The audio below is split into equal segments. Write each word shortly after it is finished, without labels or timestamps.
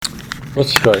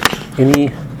Let's start. Any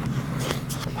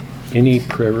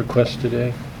prayer requests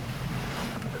today?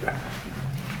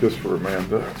 Just for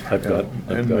Amanda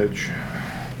and Mitch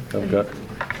I've got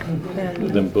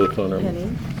them both on our. Penny.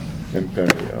 and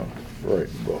Penny, right,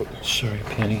 both. Sorry,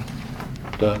 Penny.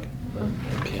 Doug.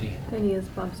 Penny. Penny is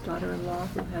Bob's daughter-in-law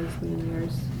who has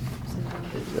Meniere's syndrome.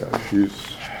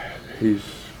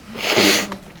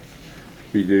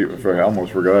 Yeah, I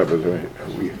almost forgot, but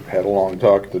we had a long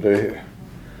talk today.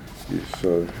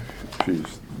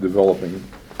 She's developing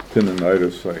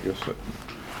tendonitis, I guess,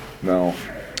 now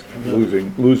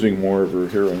losing more of her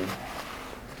hearing.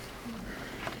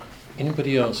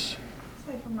 Anybody else?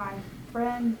 Say for my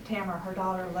friend Tamara, her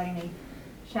daughter Lainey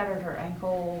shattered her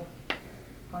ankle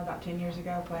probably about 10 years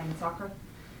ago playing soccer,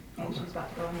 and she's about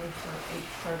to go in for 8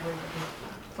 surgery.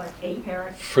 It's like 8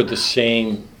 parents. For the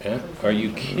same. Are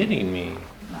you kidding me?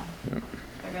 No. Yeah.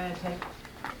 They're going to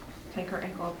take her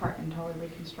ankle apart and totally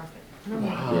reconstruct it.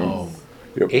 Wow.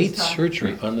 Yep. 8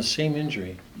 surgery on the same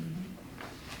injury.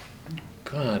 Mm-hmm.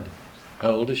 God.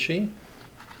 How old is she?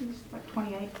 She's like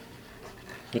 28.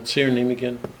 Let's say her name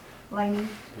again.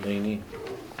 Lainey.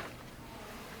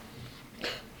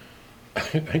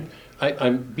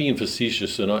 I'm being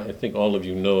facetious, and I think all of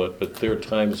you know it, but there are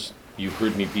times you've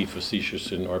heard me be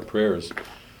facetious in our prayers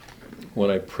when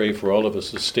I pray for all of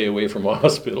us to stay away from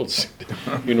hospitals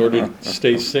in order to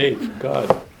stay safe.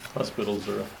 God, hospitals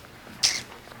are...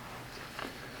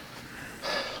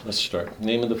 Let's start. In the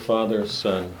name of the Father,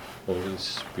 Son, Holy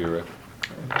Spirit.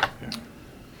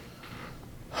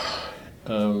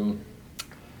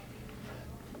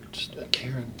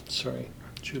 Karen, sorry.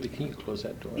 Julie, can you close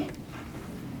that door?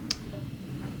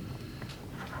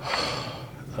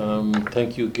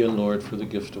 Thank you again, Lord, for the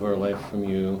gift of our life from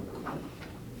you,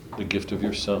 the gift of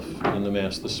yourself in the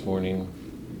Mass this morning,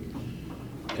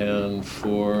 and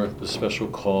for the special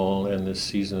call and this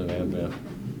season of Advent.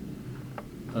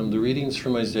 The readings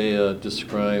from Isaiah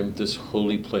describe this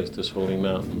holy place, this holy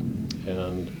mountain,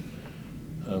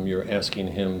 and you're asking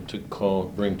him to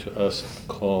bring to us a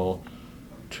call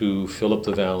to fill up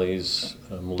the valleys,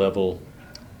 level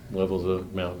the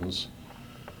mountains,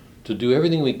 to do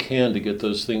everything we can to get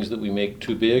those things that we make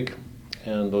too big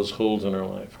and those holes in our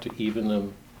life, to even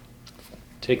them,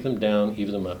 take them down,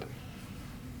 even them up.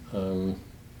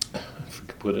 If we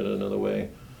could put it another way,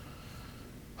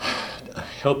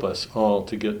 help us all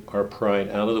to get our pride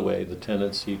out of the way, the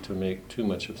tendency to make too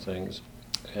much of things,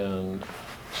 and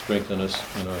strengthen us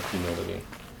in our humility.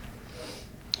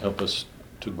 Help us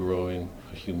to grow in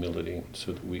humility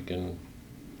so that we can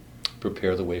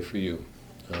prepare the way for you,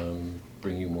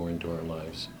 bring you more into our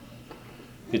lives.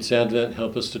 It's Advent.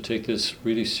 Help us to take this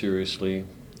really seriously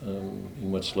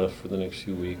in what's left for the next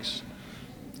few weeks.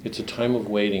 It's a time of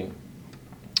waiting.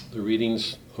 The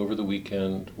readings over the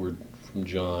weekend were from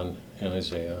John and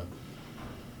Isaiah.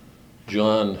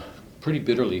 John, pretty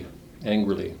bitterly,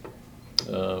 angrily,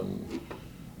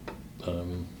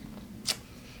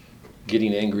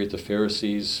 getting angry at the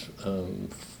Pharisees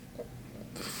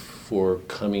for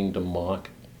coming to mock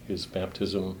his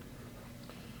baptism,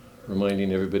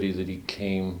 reminding everybody that he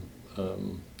came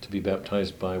to be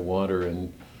baptized by water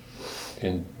and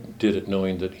did it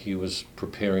knowing that he was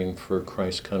preparing for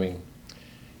Christ's coming.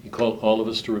 He called all of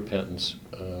us to repentance.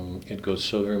 It goes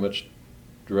so very much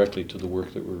directly to the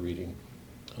work that we're reading.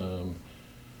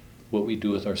 What we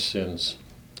do with our sins.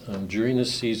 During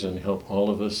this season, help all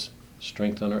of us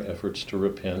strengthen our efforts to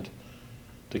repent,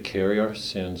 to carry our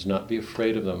sins, not be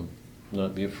afraid of them,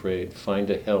 not be afraid. Find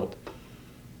a help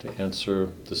to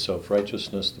answer the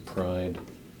self-righteousness, the pride,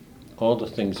 all the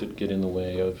things that get in the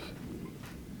way of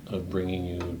bringing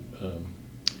you,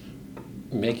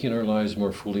 making our lives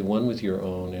more fully one with your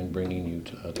own and bringing you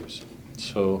to others.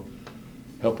 So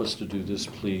help us to do this,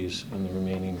 please, in the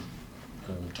remaining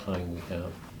time we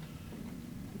have.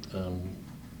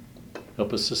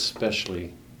 Help us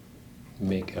especially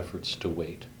make efforts to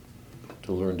wait,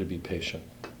 to learn to be patient,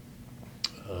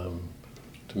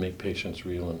 to make patience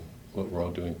real in what we're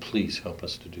all doing. Please help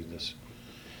us to do this.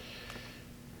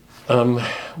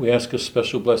 We ask a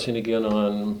special blessing again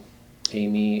on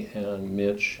Amy and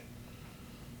Mitch.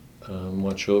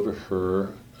 Watch over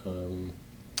her.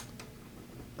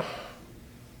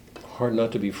 Hard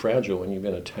not to be fragile when you've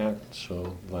been attacked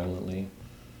so violently.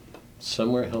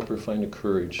 Somewhere help her find the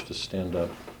courage to stand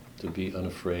up, to be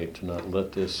unafraid, to not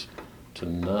let this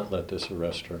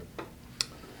arrest her,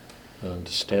 to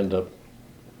stand up,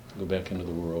 go back into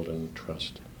the world and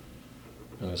trust.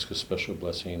 And ask a special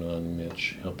blessing on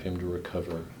Mitch. Help him to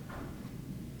recover.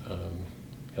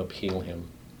 Help heal him,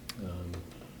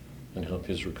 and help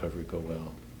his recovery go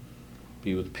well.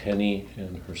 Be with Penny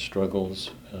and her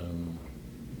struggles.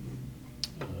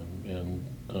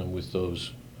 with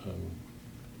those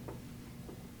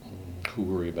who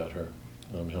worry about her.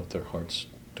 Help their hearts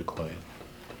to quiet.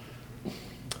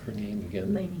 Her name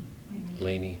again?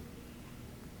 Lainey.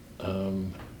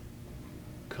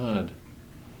 God,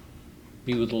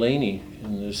 be with Lainey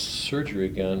in this surgery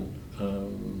again.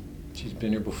 She's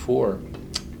been here before.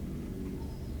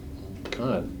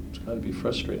 God, it's got to be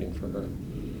frustrating for her.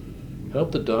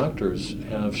 Help the doctors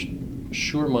have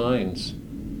sure minds.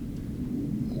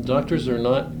 Doctors are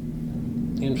not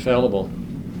infallible.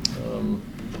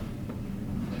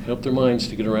 Help their minds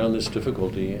to get around this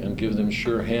difficulty and give them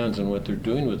sure hands on what they're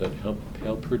doing with it.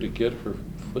 Help her to get her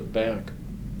foot back.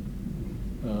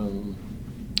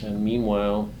 And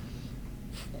meanwhile,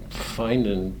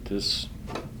 finding this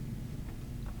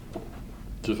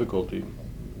difficulty,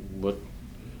 what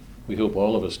we hope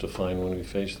all of us to find when we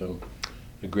face them,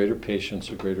 a greater patience,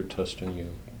 a greater trust in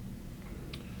you.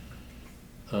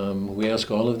 We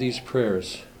ask all of these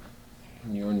prayers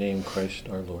in your name, Christ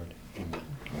our Lord. Amen.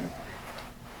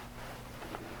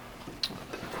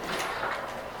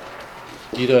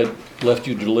 Gita, I left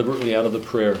you deliberately out of the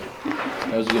prayer.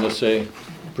 I was going to say,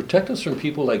 protect us from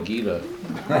people like Gita.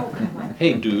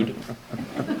 Hey, dude.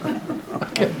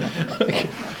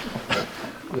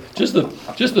 Just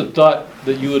the thought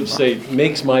that you would say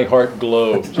makes my heart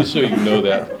glow. Just so you know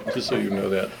that. Just so you know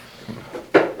that.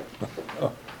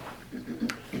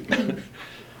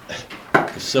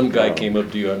 If some guy came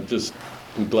up to you, I'm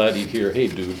glad he'd hear, hey,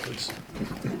 dude.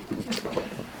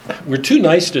 We're too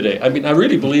nice today. I mean, I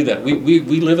really believe that. We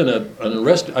live in an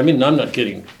arrested... I mean, I'm not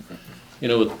kidding. You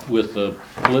know, with the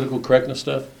political correctness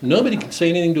stuff, nobody can say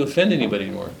anything to offend anybody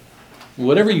anymore.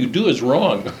 Whatever you do is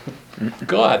wrong.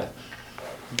 God,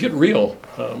 get real.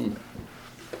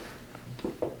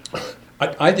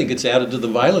 I think it's added to the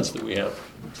violence that we have.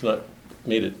 It's not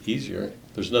made it easier.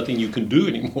 There's nothing you can do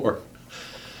anymore.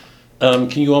 Can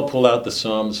you all pull out the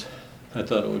Psalms? I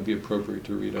thought it would be appropriate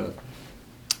to read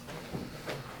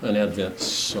an Advent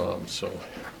psalm. So,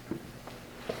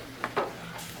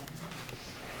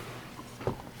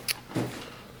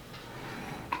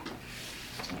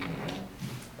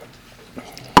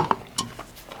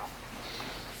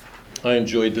 I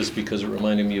enjoyed this because it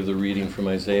reminded me of the reading from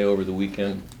Isaiah over the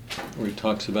weekend, where he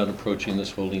talks about approaching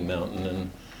this holy mountain.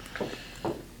 And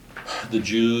the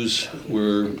Jews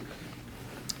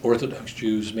Orthodox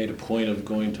Jews made a point of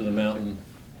going to the mountain,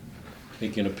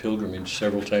 making a pilgrimage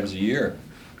several times a year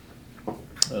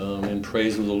in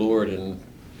praise of the Lord and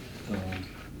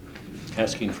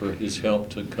asking for his help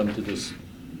to come to this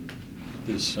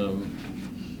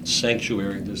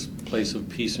sanctuary, this place of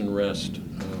peace and rest.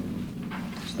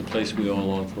 It's the place we all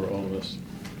long for, all of us.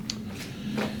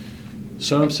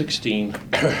 Psalm 16.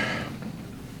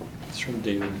 It's from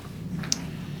David.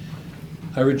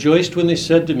 I rejoiced when they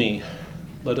said to me,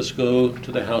 let us go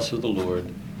to the house of the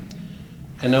Lord.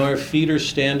 And now our feet are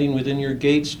standing within your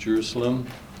gates, Jerusalem.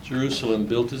 Jerusalem,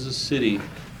 built as a city,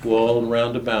 walled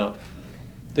round about.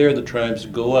 There the tribes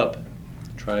go up,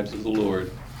 the tribes of the Lord,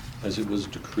 as it was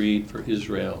decreed for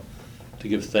Israel, to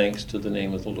give thanks to the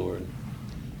name of the Lord.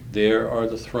 There are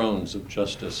the thrones of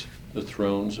justice, the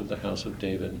thrones of the house of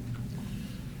David.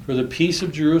 For the peace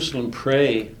of Jerusalem,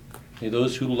 pray. May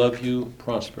those who love you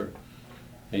prosper.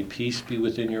 May peace be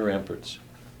within your ramparts,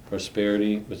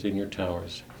 prosperity within your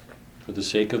towers. For the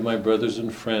sake of my brothers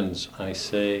and friends, I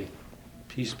say,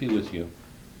 peace be with you.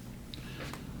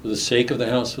 For the sake of the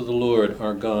house of the Lord,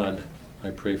 our God, I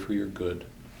pray for your good.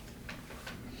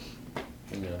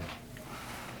 Amen.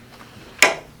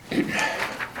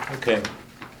 Okay.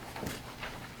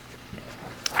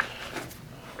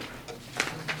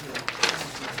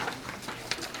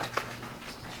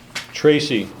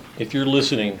 Tracy, if you're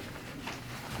listening,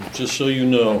 just so you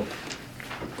know,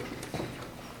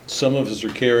 some of us are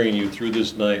carrying you through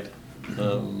this night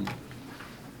and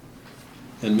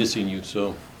missing you,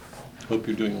 so hope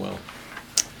you're doing well.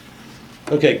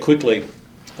 Okay, quickly.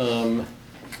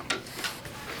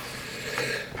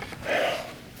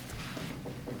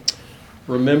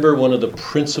 Remember one of the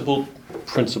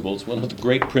principles, one of the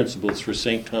great principles for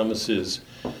St. Thomas is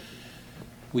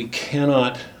we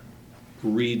cannot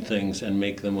read things and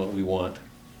make them what we want.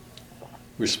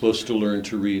 We're supposed to learn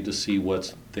to read to see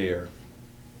what's there.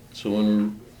 So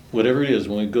whatever it is,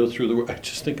 when we go through the work, I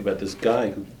just think about this guy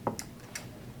who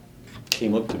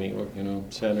came up to me,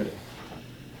 Saturday.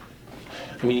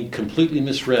 I mean, he completely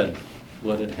misread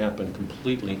what had happened,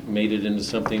 completely made it into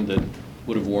something that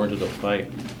would have warranted a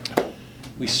fight.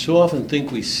 We so often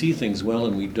think we see things well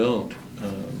and we don't.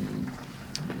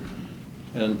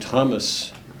 And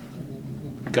Thomas'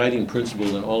 guiding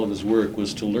principle in all of his work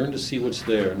was to learn to see what's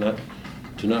there, not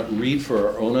to not read for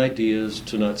our own ideas,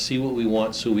 to not see what we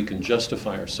want so we can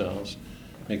justify ourselves,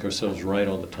 make ourselves right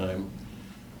all the time.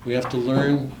 We have to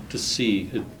learn to see.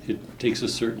 It takes a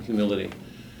certain humility.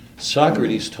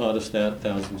 Socrates taught us that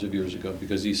thousands of years ago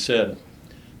because he said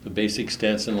the basic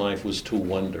stance in life was to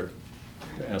wonder,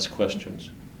 to ask questions.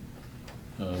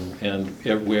 And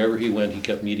wherever he went, he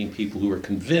kept meeting people who were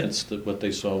convinced that what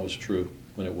they saw was true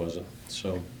when it wasn't.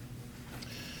 So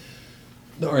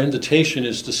our invitation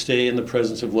is to stay in the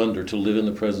presence of wonder, to live in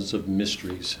the presence of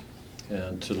mysteries,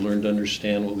 and to learn to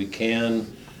understand what we can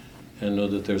and know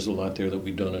that there's a lot there that we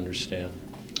don't understand.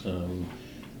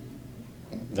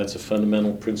 That's a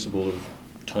fundamental principle of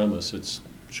Thomas. It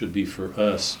should be for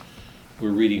us. We're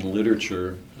reading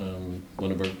literature.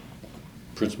 One of our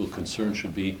principal concerns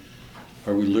should be,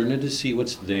 are we learning to see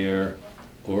what's there,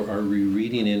 or are we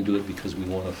reading into it because we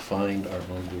want to find our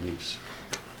own beliefs?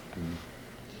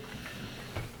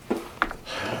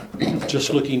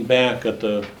 Just looking back at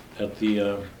the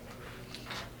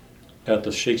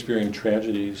Shakespearean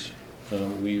tragedies,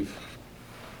 we're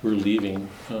leaving.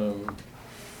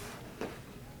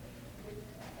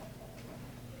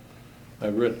 I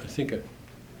read. I think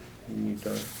I'm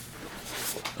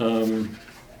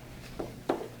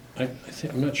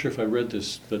not sure if I read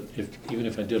this, but even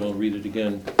if I did, I'll read it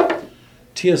again.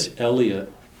 T.S.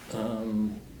 Eliot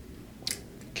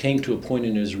came to a point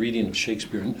in his reading of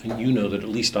Shakespeare, and you know that at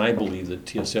least I believe that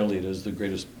T.S. Eliot is the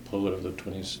greatest poet of the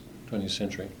 20th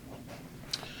century.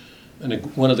 And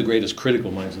one of the greatest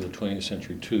critical minds of the 20th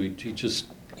century, too.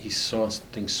 He saw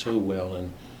things so well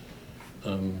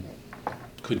and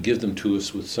could give them to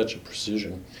us with such a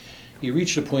precision. He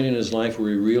reached a point in his life where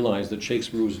he realized that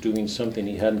Shakespeare was doing something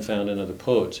he hadn't found in other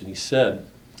poets. And he said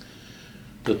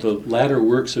that the latter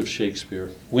works of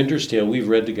Shakespeare, Winter's Tale, we've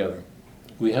read together.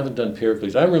 We haven't done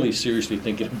Pericles. I'm really seriously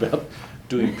thinking about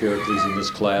doing Pericles in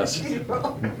this class.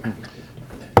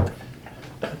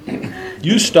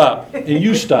 You stop, and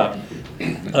you stop.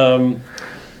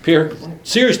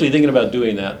 Seriously thinking about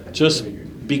doing that, just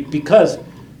because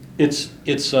it's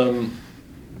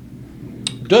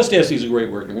Dostoevsky's a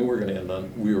great work. I mean,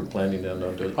 we were planning to end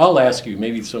on Dostoevsky. I'll ask you,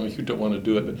 maybe some of you don't want to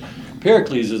do it, but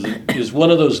Pericles is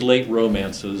one of those late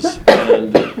romances,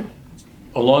 and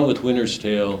along with Winter's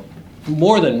Tale,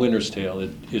 more than Winter's Tale,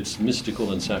 it's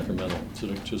mystical and sacramental.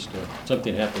 Sort of just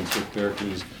something happens with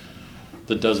Pericles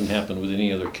that doesn't happen with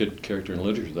any other character in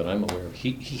literature that I'm aware of.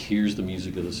 He hears the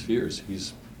music of the spheres.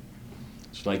 It's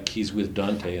like he's with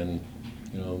Dante and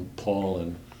Paul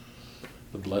and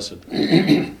the Blessed.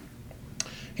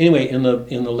 Anyway, in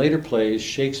the later plays,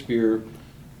 Shakespeare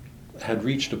had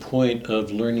reached a point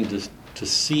of learning to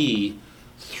see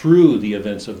through the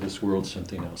events of this world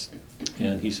something else.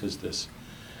 And he says this: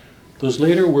 those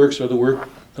later works are the work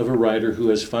of a writer who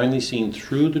has finally seen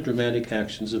through the dramatic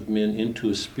actions of men into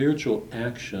a spiritual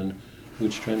action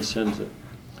which transcends it.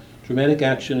 Dramatic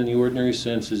action in the ordinary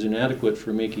sense is inadequate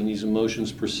for making these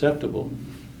emotions perceptible.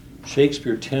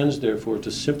 Shakespeare tends, therefore, to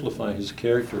simplify his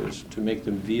characters, to make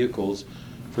them vehicles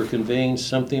for conveying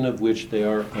something of which they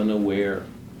are unaware.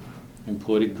 In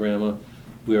poetic drama,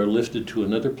 we are lifted to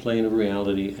another plane of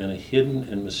reality, and a hidden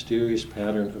and mysterious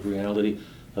pattern of reality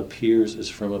appears as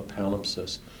from a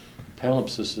palimpsest.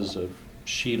 Palimpsest is a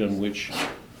sheet on which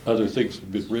other things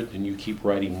have been written, and you keep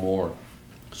writing more.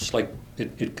 It's like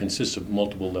it consists of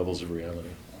multiple levels of reality.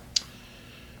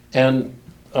 And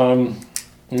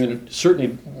certainly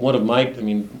what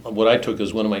I took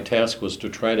as one of my tasks was to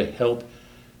try to help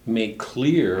make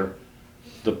clear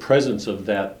the presence of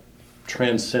that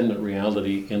transcendent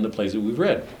reality in the plays that we've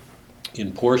read.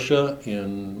 In Portia,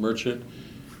 in Merchant,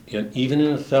 even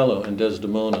in Othello and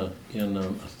Desdemona, in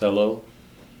Othello,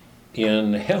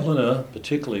 in Helena,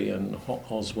 particularly in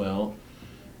All's Well,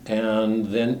 and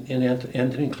then in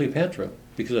Antony and Cleopatra,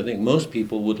 because I think most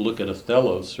people would look at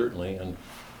Othello, certainly, and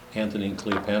Antony and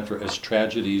Cleopatra as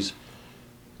tragedies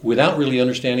without really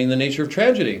understanding the nature of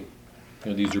tragedy.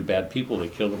 These are bad people, they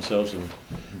kill themselves, and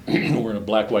we're in a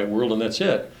black-white world, and that's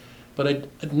it.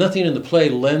 But nothing in the play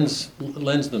lends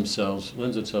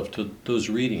itself to those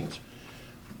readings.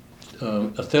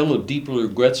 Othello deeply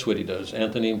regrets what he does.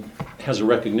 Antony has a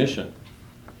recognition.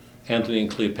 Antony and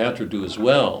Cleopatra do as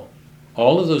well.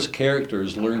 All of those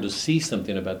characters learn to see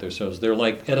something about themselves. They're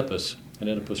like Oedipus and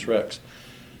Oedipus Rex.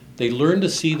 They learn to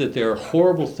see that there are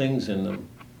horrible things in them,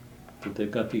 that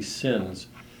they've got these sins,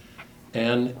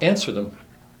 and answer them.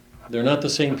 They're not the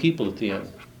same people at the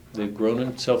end. They've grown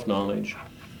in self-knowledge.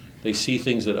 They see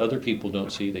things that other people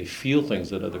don't see. They feel things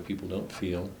that other people don't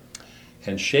feel.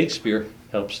 And Shakespeare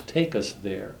helps take us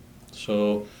there.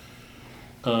 So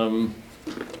one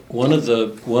of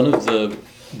the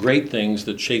great things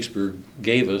that Shakespeare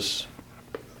gave us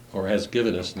or has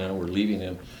given us, now we're leaving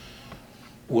him,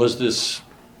 was this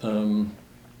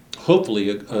hopefully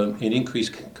an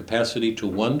increased capacity to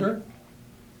wonder,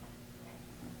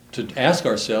 to ask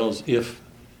ourselves if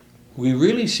we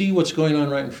really see what's going on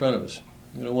right in front of us.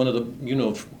 One of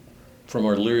the, from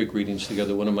our lyric readings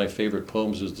together, one of my favorite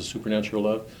poems is The Supernatural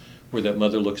Love, where that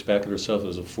mother looks back at herself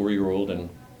as a 4-year-old. And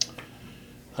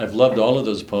I've loved all of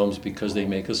those poems because they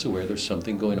make us aware there's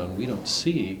something going on we don't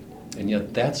see, and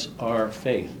yet that's our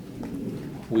faith.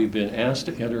 We've been asked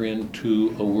to enter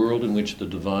into a world in which the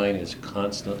divine is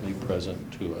constantly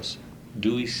present to us.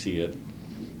 Do we see it?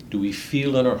 Do we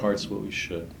feel in our hearts what we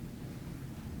should?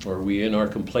 Or are we in our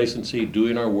complacency,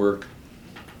 doing our work,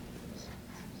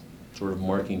 sort of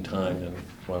marking time and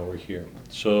while we're here?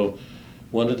 So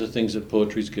one of the things that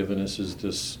poetry's given us is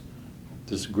this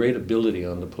great ability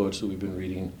on the poets that we've been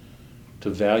reading to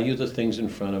value the things in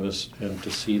front of us and to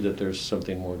see that there's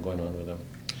something more going on with them.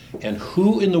 And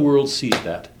who in the world sees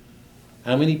that?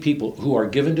 How many people who are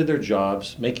given to their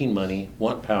jobs, making money,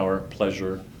 want power,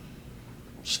 pleasure,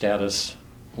 status,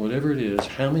 whatever it is,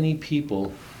 how many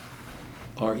people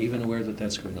are even aware that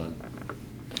that's going on?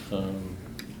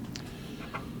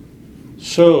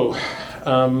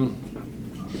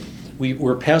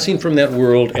 We're passing from that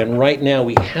world, and right now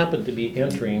we happen to be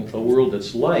entering a world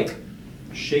that's like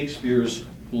Shakespeare's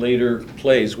later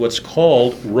plays, what's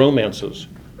called romances.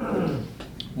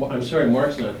 Well, I'm sorry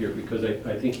Mark's not here because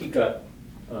I think he got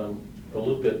a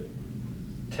little bit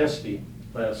testy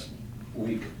last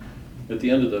week. At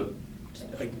the end of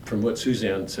from what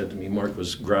Suzanne said to me, Mark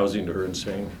was grousing to her and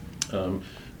saying,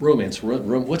 romance,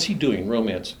 what's he doing,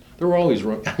 romance? There were always,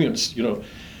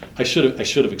 I should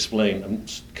have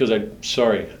explained, because I'm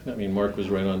sorry. Mark was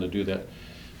right on to do that.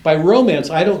 By romance,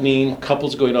 I don't mean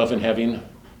couples going off and having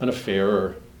an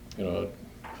affair, or,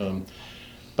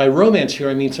 by romance here,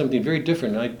 I mean something very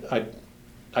different.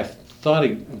 I thought I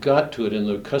got to it in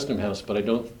the custom house, but I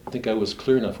don't think I was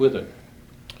clear enough with it.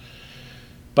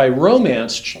 By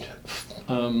romance,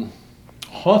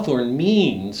 Hawthorne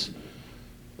means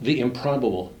the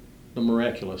improbable, the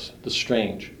miraculous, the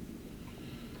strange.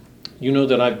 You know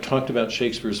that I've talked about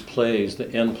Shakespeare's plays, the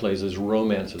end plays, as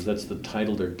romances. That's the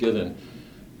title they're given.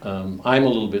 I'm a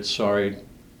little bit sorry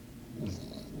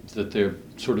that they're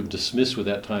sort of dismissed with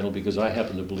that title, because I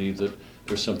happen to believe that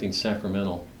there's something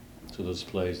sacramental to those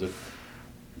plays, that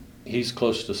he's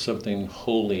close to something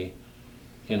holy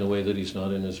in a way that he's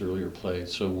not in his earlier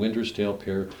plays. So Winter's Tale,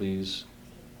 Pericles,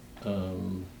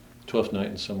 Twelfth Night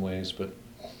in some ways, but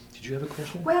did you have a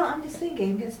question? Well, I'm just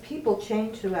thinking, because people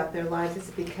change throughout their lives, is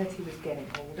it because he was getting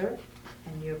older,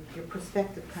 and your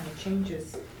perspective kind of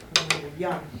changes when you're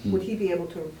young? Mm-hmm. Would he be able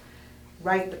to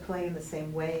write the play in the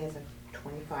same way as a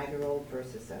 25-year-old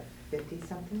versus a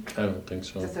 50-something? I don't think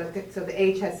so. So the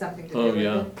age has something to do with it?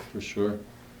 Oh yeah, for sure.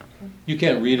 You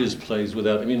can't read his plays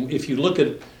without, if you look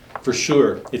at, for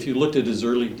sure, if you looked at his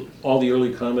all the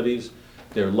early comedies,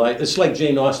 they're light. It's like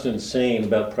Jane Austen saying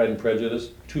about Pride and Prejudice,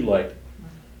 too light.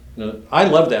 I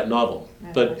love that novel,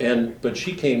 but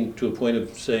she came to a point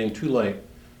of saying too light,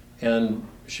 and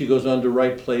she goes on to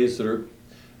write plays that are,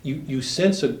 you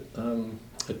sense a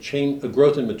change, a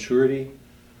growth in maturity,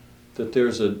 that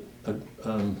there's a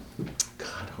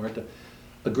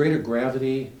greater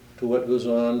gravity to what goes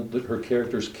on, that her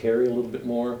characters carry a little bit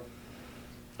more.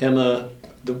 And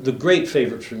the great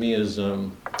favorite for me is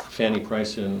Fanny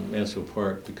Price in Mansfield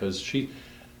Park, because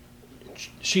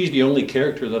she's the only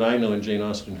character that I know in Jane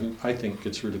Austen who I think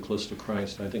gets really close to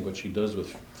Christ. I think what she does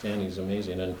with Fanny is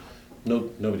amazing, and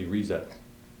nobody reads that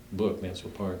book,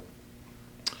 Mansfield Park.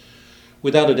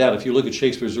 Without a doubt, if you look at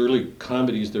Shakespeare's early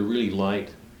comedies, they're really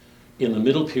light. In the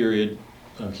middle period,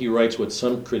 he writes what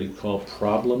some critics call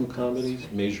problem comedies,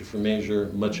 Measure for Measure,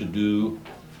 Much Ado,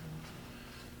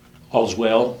 All's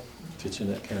Well, fits in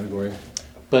that category.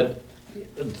 But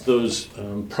those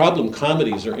problem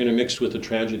comedies are intermixed with the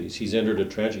tragedies. He's entered a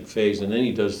tragic phase, and then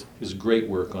he does his great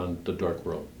work on the dark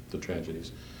world, the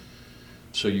tragedies.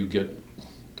 So you get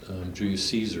Julius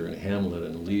Caesar and Hamlet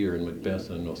and Lear and Macbeth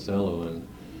and Othello. And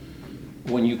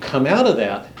when you come out of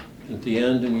that at the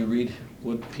end and you read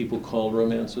what people call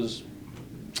romances,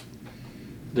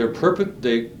 they're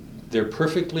perfectly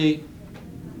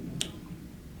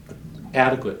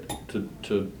adequate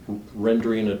to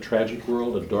rendering a tragic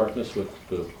world, a darkness with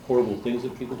the horrible things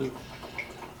that people do.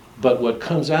 But what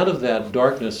comes out of that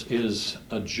darkness is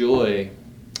a joy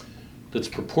that's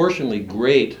proportionally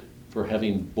great for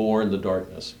having borne the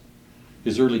darkness.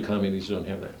 His early comedies don't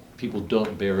have that. People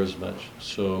don't bear as much.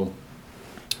 So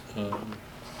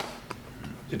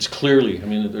it's clearly,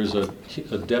 there's a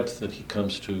depth that he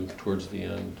comes to towards the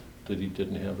end that he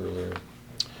didn't have earlier.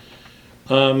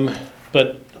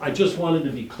 But I just wanted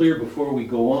to be clear before we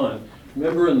go on.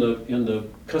 Remember in the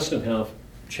Custom House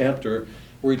chapter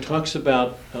where he talks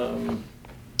about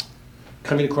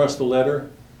coming across the letter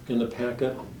in the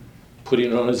packet,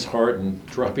 putting it on his heart and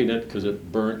dropping it because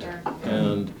it burnt,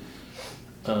 and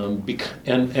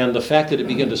the fact that it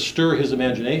began to stir his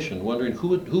imagination, wondering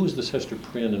who is this Hester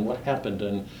Prynne and what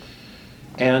happened,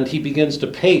 and he begins to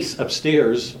pace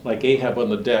upstairs like Ahab on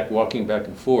the deck, walking back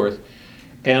and forth.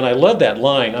 And I love that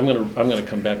line. I'm gonna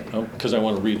come back because I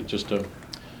want to read it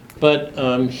but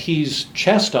he's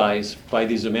chastised by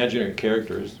these imaginary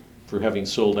characters for having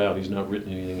sold out. He's not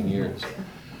written anything in years.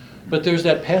 But there's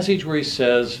that passage where he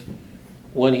says,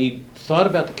 when he thought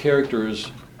about the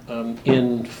characters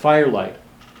in firelight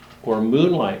or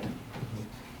moonlight,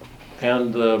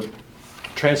 and the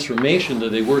transformation that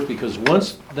they work, because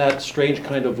once that strange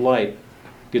kind of light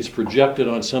gets projected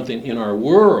on something in our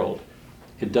world,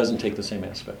 it doesn't take the same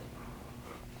aspect.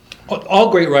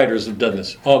 All great writers have done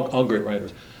this. All great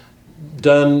writers.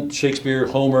 Donne, Shakespeare,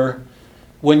 Homer.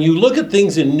 When you look at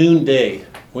things in noonday,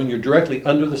 when you're directly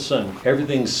under the sun,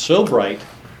 everything's so bright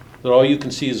that all you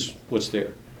can see is what's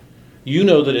there. You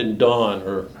know that in dawn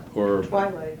or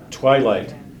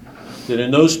twilight, that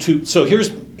in those two. So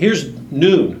here's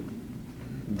noon,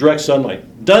 direct sunlight.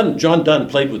 John Donne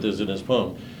played with this in his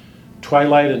poem.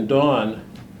 Twilight and dawn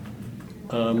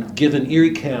give an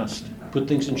eerie cast, put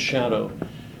things in shadow.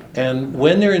 And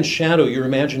when they're in shadow, your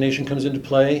imagination comes into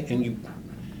play, and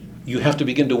you have to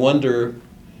begin to wonder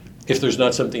if there's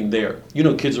not something there. You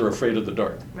know, kids are afraid of the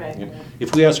dark. Right. You know,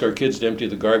 if we ask our kids to empty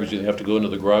the garbage, they have to go into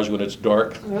the garage when it's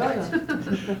dark.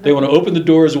 They want to open the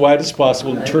door as wide as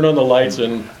possible and turn on the lights.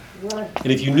 And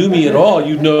if you knew me at all,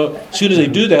 you'd know as soon as they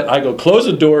do that, I go, close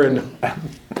the door. And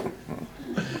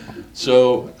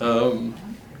so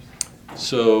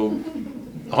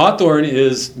Hawthorne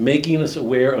is making us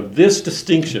aware of this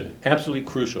distinction, absolutely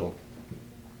crucial.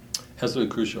 Absolutely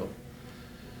crucial.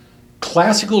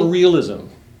 Classical realism,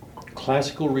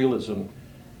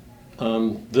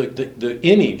 the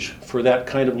image for that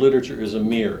kind of literature is a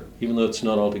mirror, even though it's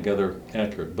not altogether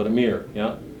accurate, but a mirror,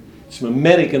 yeah? It's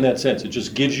mimetic in that sense. It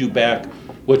just gives you back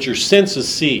what your senses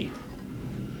see.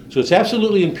 So it's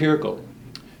absolutely empirical.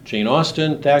 Jane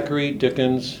Austen, Thackeray,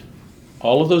 Dickens,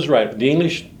 all of those writers, the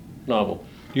English novel,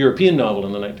 the European novel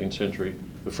in the 19th century,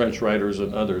 the French writers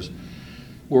and others,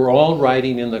 were all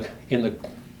writing in the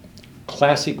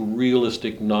classic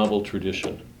realistic novel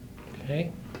tradition.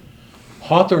 Okay?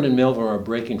 Hawthorne and Melville are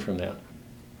breaking from that.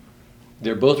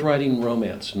 They're both writing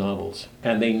romance novels,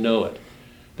 and they know it.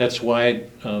 That's why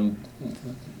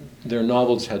their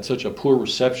novels had such a poor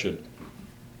reception.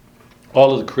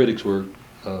 All of the critics were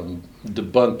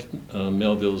debunked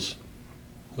Melville's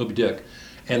Moby Dick,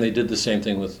 and they did the same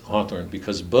thing with Hawthorne,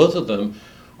 because both of them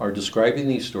are describing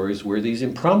these stories where these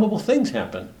improbable things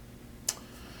happen.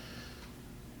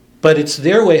 But it's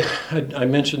their way, I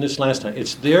mentioned this last time,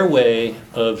 it's their way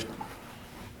of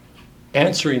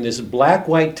answering this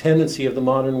black-white tendency of the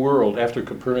modern world after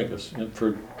Copernicus,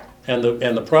 and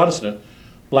the Protestant,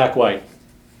 black-white,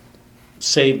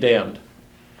 saved, damned.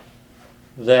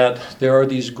 That there are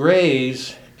these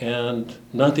grays and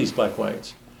not these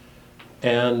black-whites.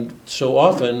 And so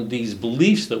often these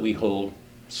beliefs that we hold,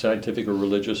 scientific or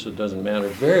religious, it doesn't matter,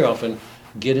 very often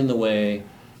get in the way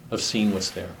of seeing what's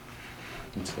there.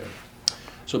 It's there.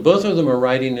 So both of them are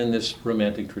writing in this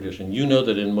romantic tradition. You know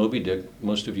that in Moby Dick,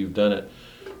 most of you have done it,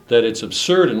 that it's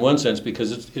absurd in one sense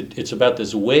because it's about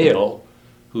this whale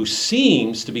who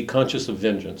seems to be conscious of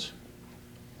vengeance.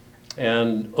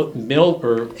 And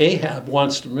Ahab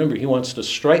wants to, remember, he wants to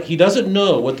strike. He doesn't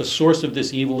know what the source of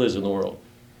this evil is in the world,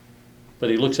 but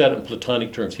he looks at it in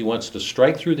Platonic terms. He wants to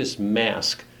strike through this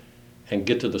mask and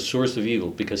get to the source of evil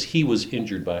because he was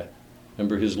injured by it.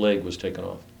 Remember, his leg was taken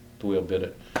off. The whale bit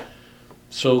it.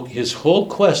 So his whole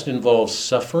quest involves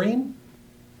suffering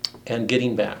and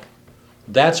getting back.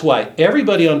 That's why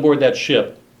everybody on board that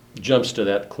ship jumps to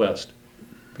that quest,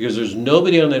 because there's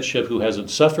nobody on that ship who hasn't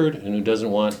suffered and who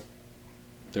doesn't want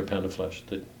their pound of flesh.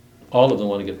 That all of them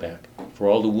want to get back for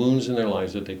all the wounds in their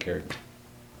lives that they carry.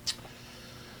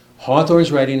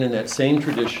 Hawthorne's writing in that same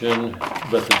tradition,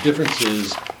 but the difference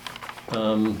is,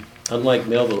 unlike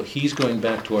Melville, he's going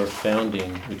back to our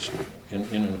founding, which in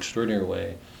an extraordinary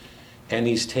way, and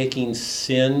he's taking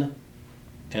sin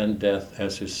and death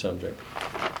as his subject.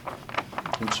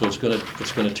 And so it's going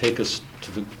to take us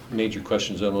to the major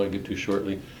questions I don't want to get to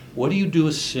shortly. What do you do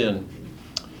with sin?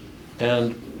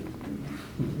 And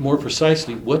more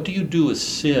precisely, what do you do with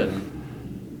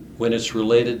sin when it's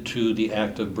related to the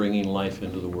act of bringing life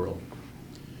into the world?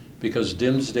 Because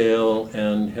Dimmesdale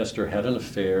and Hester had an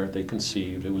affair, they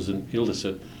conceived, it was an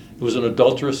illicit, It was an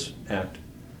adulterous act.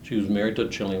 She was married to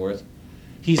Chillingworth.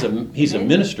 He's a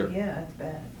minister. Yeah, that's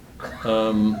bad.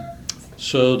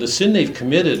 So the sin they've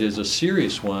committed is a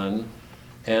serious one,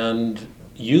 and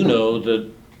you know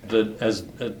that as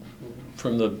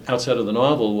from the outset of the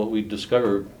novel, what we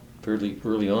discover fairly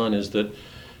early on is that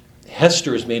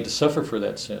Hester is made to suffer for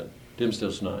that sin.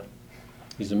 Dimmesdale's not.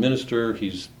 He's a minister.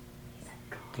 He's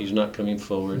not coming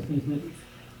forward.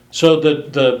 So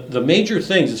the major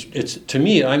things, it's to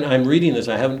me, I'm reading this.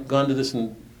 I haven't gone to this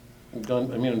in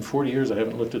 40 years I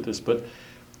haven't looked at this, but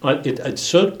it's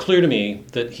so clear to me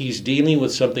that he's dealing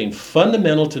with something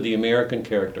fundamental to the American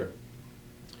character.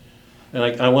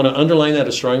 And I want to underline that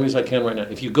as strongly as I can right now.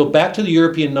 If you go back to the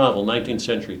European novel, 19th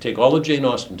century, take all of Jane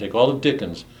Austen, take all of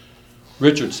Dickens,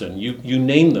 Richardson, you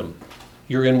name them,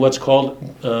 you're in what's called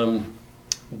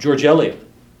George Eliot,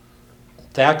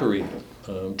 Thackeray,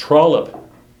 Trollope,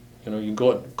 you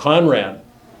go Conrad,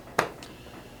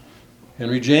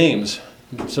 Henry James.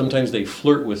 Sometimes they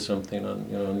flirt with something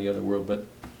on the other world, but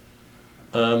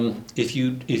if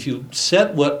you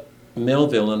set what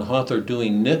Melville and Hawthorne are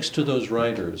doing next to those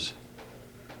writers,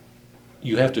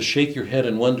 you have to shake your head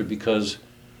and wonder, because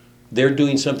they're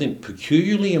doing something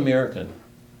peculiarly American.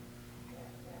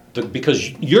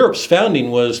 Because Europe's founding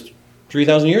was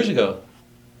 3,000 years ago.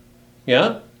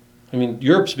 Yeah? I mean,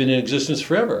 Europe's been in existence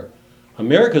forever.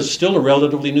 America's still a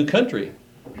relatively new country.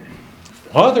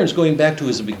 Hawthorne's going back to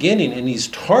his beginning, and he's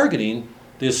targeting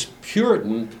this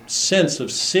Puritan sense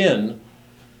of sin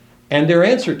and their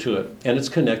answer to it. And it's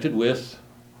connected with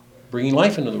bringing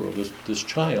life into the world, this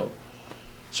child.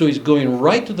 So he's going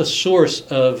right to the source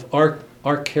of our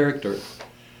character.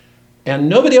 And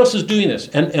nobody else is doing this.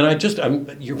 And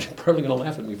you're probably going to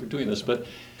laugh at me for doing this, but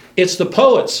it's the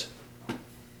poets.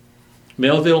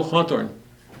 Melville, Hawthorne.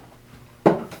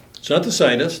 It's not the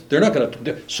scientists. They're not going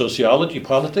to. Sociology,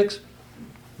 politics,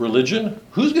 religion.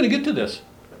 Who's going to get to this?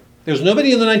 There's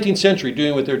nobody in the 19th century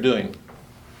doing what they're doing.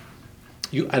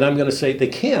 And I'm going to say they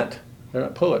can't. They're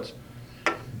not poets.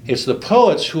 It's the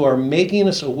poets who are making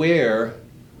us aware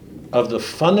of the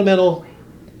fundamental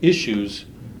issues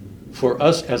for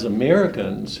us as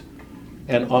Americans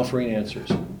and offering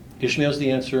answers. Ishmael's the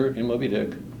answer in Moby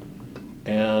Dick,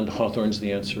 and Hawthorne's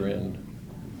the answer in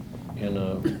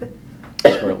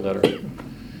Scarlet Letter.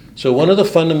 So one of the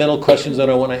fundamental questions that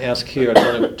I want to ask here, I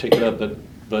don't want to take it up,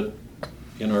 but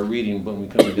in our reading when we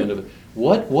come to the end of it,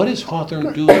 what is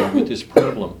Hawthorne doing with this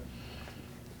problem?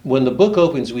 When the book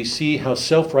opens, we see how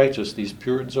self-righteous these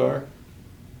Puritans are,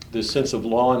 this sense of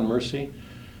law and mercy.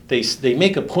 They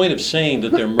make a point of saying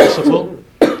that they're merciful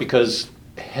because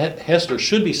Hester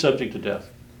should be subject to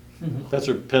death. Mm-hmm. That's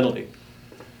her penalty.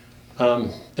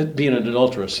 Being an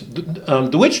adulteress.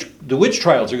 The witch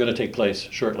trials are going to take place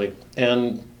shortly,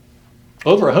 and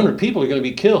over 100 people are going to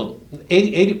be killed.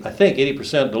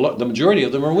 80%, the majority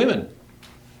of them are women.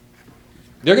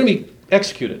 They're going to be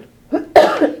executed.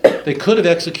 They could have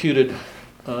executed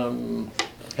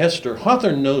Hester.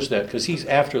 Hawthorne knows that because he's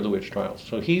after the witch trials,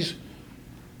 so he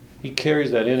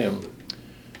carries that in him.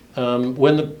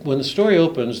 When the story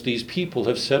opens, these people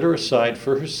have set her aside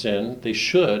for her sin. They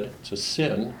should. It's a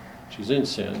sin. She's in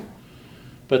sin.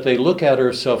 But they look at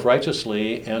her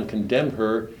self-righteously and condemn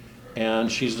her, and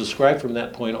she's described from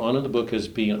that point on in the book as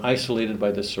being isolated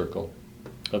by this circle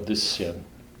of this sin.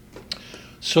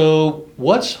 So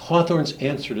what's Hawthorne's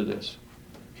answer to this?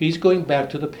 He's going back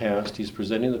to the past. He's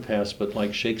presenting the past, but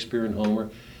like Shakespeare and Homer,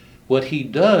 what he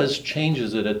does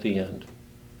changes it at the end.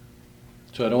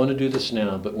 So I don't want to do this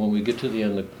now, but when we get to the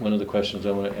end, one of the questions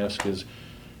I want to ask is,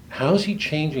 how is he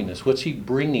changing this? What's he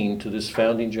bringing to this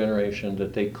founding generation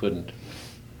that they couldn't?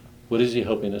 What is he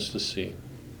helping us to see?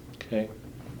 Okay?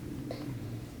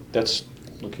 That's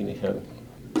looking ahead.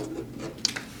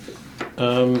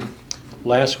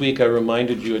 Last week I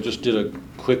reminded you, I just did a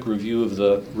quick review of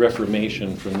the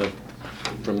Reformation from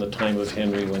the time of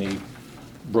Henry when he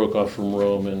broke off from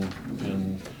Rome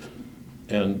and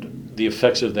the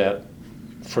effects of that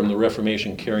from the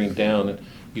Reformation carrying down.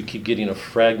 You keep getting a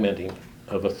fragmenting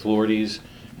of authorities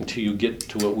until you get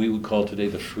to what we would call today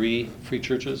the free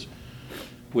churches,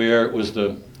 where it was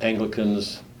the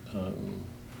Anglicans, what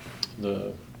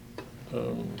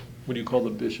do you call the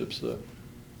bishops? We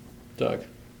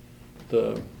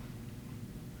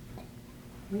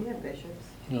have bishops.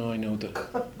 No, I know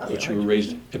what you were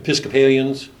raised.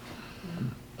 Episcopalians,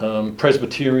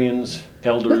 Presbyterians,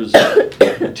 elders,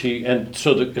 and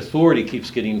so the authority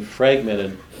keeps getting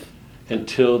fragmented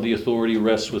until the authority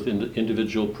rests within the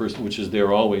individual person, which is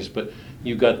there always. But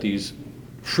you've got these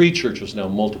free churches now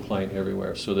multiplying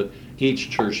everywhere, so that each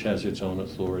church has its own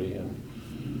authority,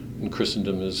 and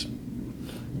Christendom is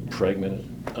fragmented.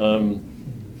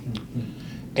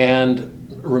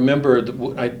 And remember,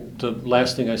 the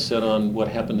last thing I said on what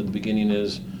happened at the beginning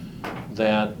is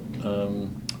that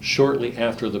shortly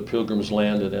after the Pilgrims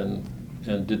landed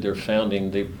and did their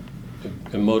founding, they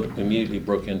immediately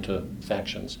broke into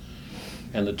factions.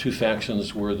 And the two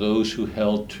factions were those who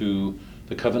held to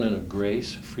the covenant of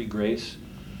grace, free grace.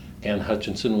 Anne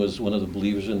Hutchinson was one of the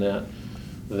believers in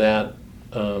that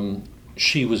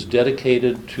she was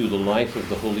dedicated to the life of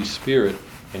the Holy Spirit,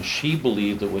 and she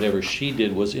believed that whatever she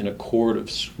did was in accord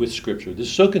with Scripture. This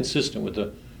is so consistent with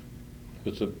the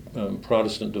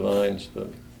Protestant divines, the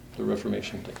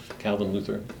Reformation, Calvin,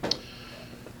 Luther,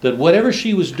 that whatever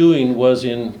she was doing was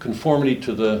in conformity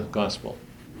to the gospel,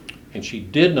 and she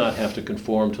did not have to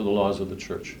conform to the laws of the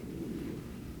church.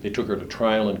 They took her to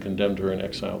trial and condemned her and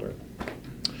exiled her.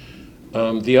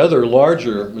 The other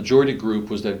larger majority group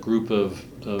was that group of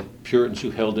Puritans who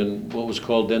held in what was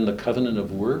called then the covenant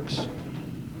of works.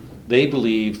 They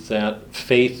believed that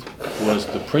faith was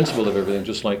the principle of everything,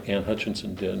 just like Anne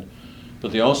Hutchinson did.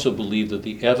 But they also believed that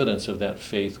the evidence of that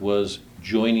faith was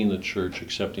joining the church,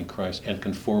 accepting Christ, and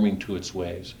conforming to its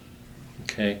ways.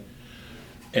 Okay?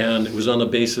 And it was on the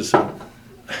basis of,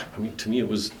 to me, a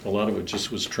lot of it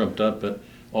just was trumped up, but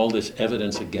all this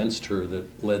evidence against her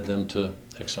that led them to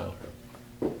exile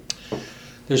her.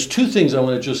 There's two things I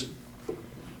want to just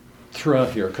throw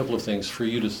out here, a couple of things for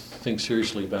you to think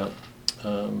seriously about.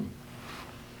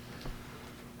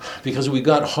 Because we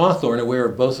got Hawthorne aware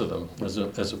of both of them as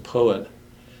a poet.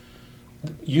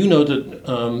 You know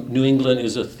that New England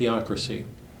is a theocracy.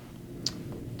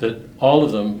 That all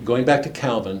of them, going back to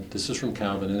Calvin, this is from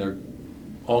Calvin, and they're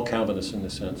all Calvinists in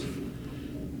this sense.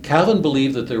 Calvin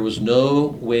believed that there was no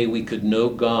way we could know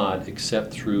God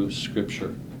except through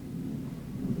Scripture.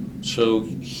 So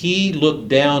he looked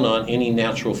down on any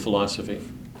natural philosophy.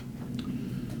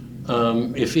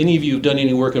 If any of you have done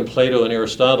any work in Plato and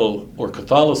Aristotle or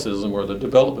Catholicism or the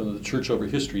development of the church over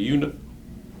history, you know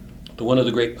that one of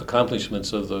the great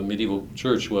accomplishments of the medieval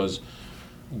church was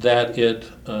that it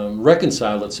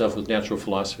reconciled itself with natural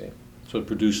philosophy. So it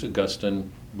produced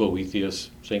Augustine,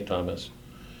 Boethius, St. Thomas,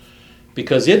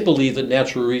 because it believed that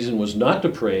natural reason was not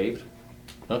depraved,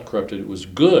 not corrupted, it was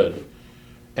good,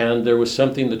 and there was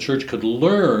something the church could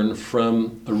learn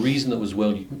from a reason that was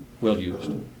well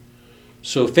used.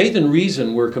 So faith and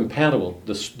reason were compatible.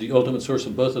 The ultimate source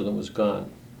of both of them was God.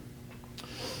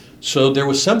 So there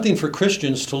was something for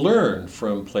Christians to learn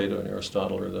from Plato and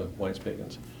Aristotle or the wise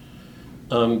pagans.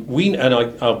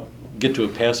 I'll get to a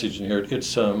passage in here.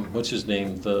 It's what's his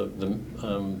name?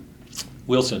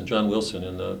 Wilson, John Wilson,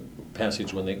 in the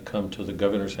passage when they come to the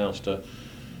governor's house to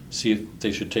see if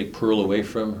they should take Pearl away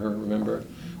from her. Remember,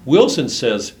 Wilson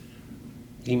says,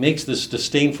 he makes this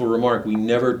disdainful remark: we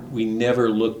never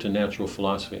look to natural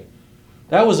philosophy.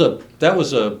 That was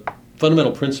a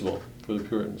fundamental principle for the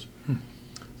Puritans.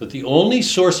 That the only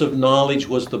source of knowledge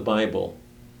was the Bible,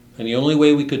 and the only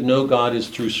way we could know God is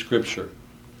through Scripture.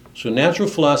 So natural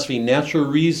philosophy, natural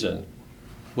reason,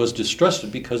 was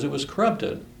distrusted because it was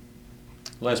corrupted.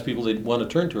 The last people they'd want to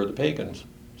turn to are the pagans.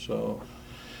 So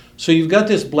you've got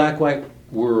this black-white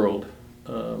world.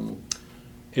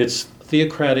 It's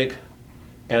theocratic,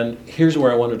 and here's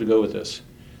where I wanted to go with this.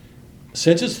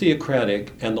 Since it's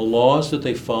theocratic and the laws that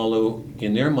they follow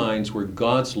in their minds were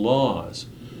God's laws,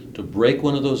 to break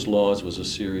one of those laws was a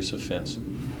serious offense.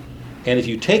 And if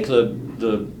you take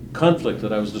the conflict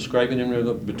that I was describing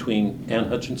between Anne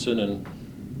Hutchinson and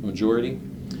the majority,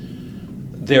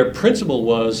 their principle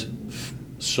was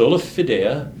sola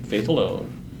fidea, faith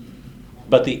alone,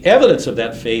 but the evidence of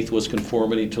that faith was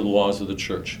conformity to the laws of the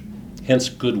church, hence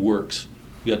good works.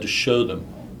 You had to show them.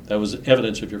 That was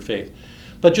evidence of your faith.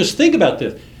 But just think about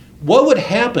this. What would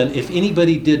happen if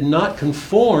anybody did not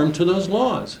conform to those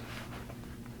laws?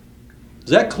 Is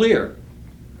that clear?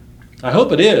 I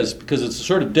hope it is, because it's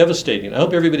sort of devastating. I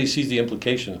hope everybody sees the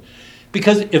implication.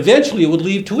 Because eventually it would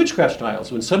lead to witchcraft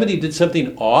trials. When somebody did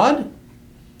something odd,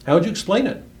 how would you explain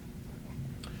it?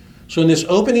 So in this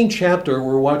opening chapter,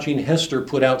 we're watching Hester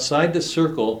put outside the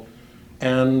circle,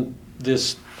 and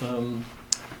this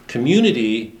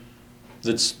community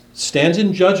that stands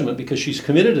in judgment because she's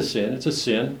committed a sin. It's a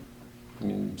sin. I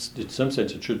mean, in some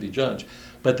sense, it should be judged.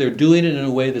 But they're doing it in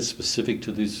a way that's specific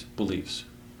to these beliefs.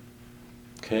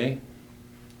 Okay?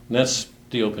 And that's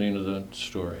the opening of the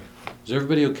story. Is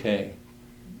everybody okay?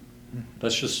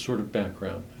 That's just sort of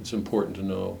background. It's important to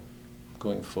know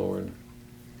going forward.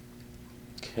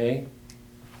 Okay?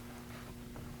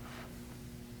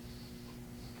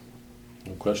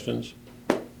 No questions?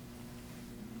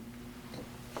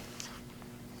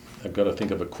 I've got to think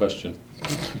of a question.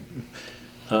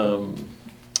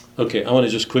 Okay, I want to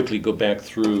just quickly go back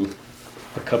through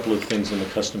a couple of things in the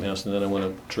custom house, and then I want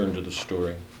to turn to the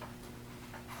story.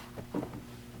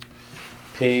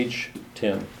 Page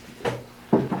 10.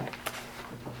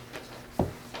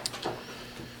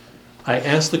 I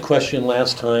asked the question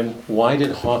last time, why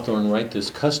did Hawthorne write this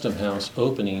custom house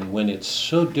opening when it's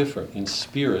so different in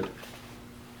spirit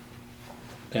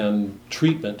and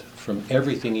treatment from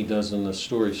everything he does in the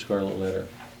story Scarlet Letter?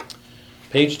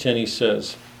 Page 10, he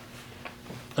says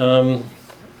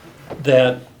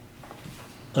that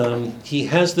he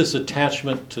has this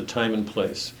attachment to time and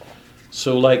place.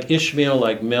 So like Ishmael,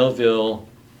 like Melville,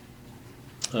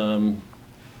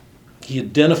 he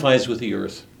identifies with the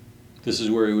earth. This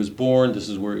is where he was born, this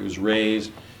is where he was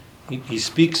raised. He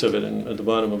speaks of it at the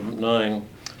bottom of 9.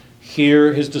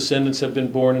 Here his descendants have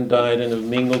been born and died and have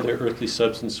mingled their earthly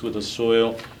substance with the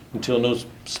soil until no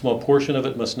small portion of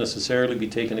it must necessarily be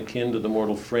taken akin to the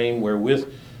mortal frame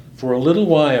wherewith for a little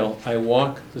while I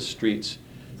walk the streets.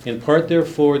 In part,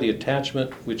 therefore, the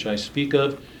attachment which I speak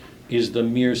of is the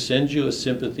mere sensuous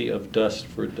sympathy of dust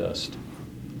for dust.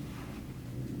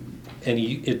 And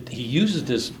he uses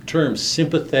this term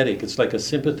sympathetic. It's like a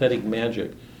sympathetic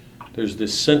magic. There's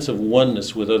this sense of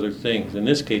oneness with other things. In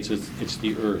this case, it's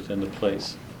the earth and the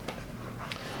place.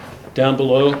 Down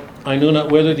below, I know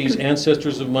not whether these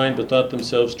ancestors of mine bethought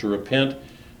themselves to repent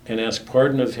and ask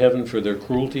pardon of heaven for their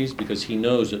cruelties, because he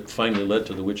knows it finally led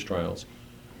to the witch trials.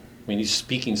 I mean, he's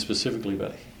speaking specifically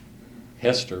about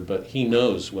Hester, but he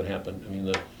knows what happened. I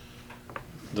mean,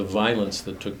 the violence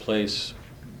that took place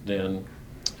then.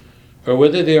 Or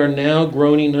whether they are now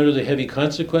groaning under the heavy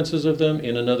consequences of them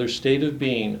in another state of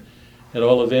being. At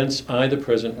all events, I, the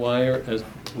present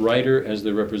writer, as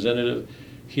their representative,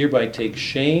 hereby take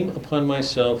shame upon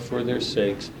myself for their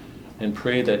sakes, and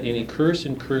pray that any curse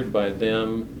incurred by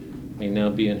them may now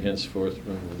be and henceforth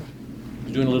removed.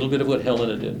 He's doing a little bit of what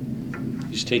Helena did.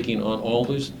 He's taking on all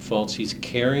those faults, he's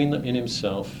carrying them in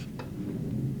himself,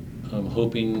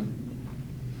 hoping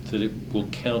that it will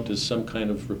count as some kind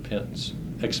of repentance,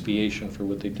 expiation for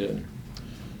what they did.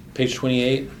 Page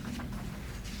 28.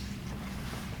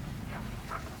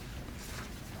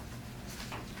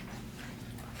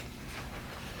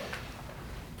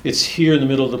 It's here in the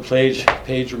middle of the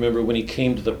page, remember, when he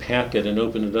came to the packet and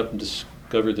opened it up and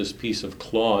discovered this piece of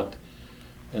cloth.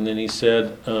 And then he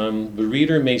said, the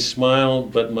reader may smile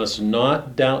but must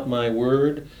not doubt my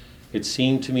word. It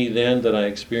seemed to me then that I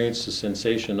experienced a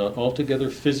sensation not altogether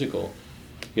physical,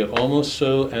 yet almost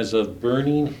so as of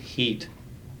burning heat.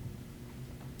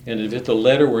 And if the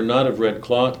letter were not of red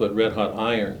cloth but red hot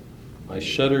iron, I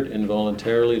shuddered and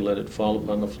involuntarily let it fall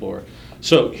upon the floor.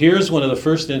 So here's one of the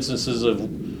first instances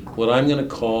of what I'm going to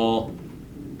call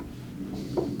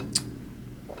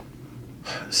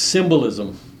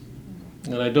symbolism.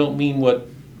 And I don't mean what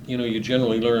you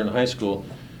generally learn in high school.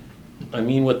 I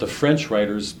mean what the French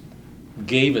writers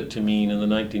gave it to mean in the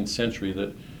 19th century,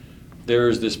 that there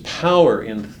is this power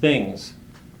in things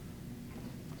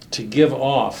to give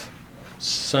off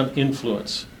some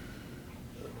influence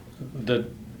that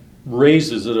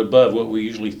raises it above what we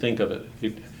usually think of it.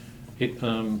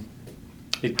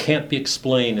 It can't be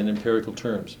explained in empirical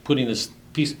terms. Putting this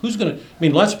piece,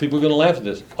 lots of people are going to laugh at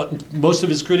this. Most of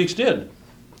his critics did.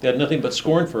 They had nothing but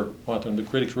scorn for Hawthorne. The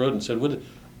critics wrote and said, "What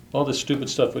all this stupid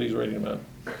stuff what he's writing about."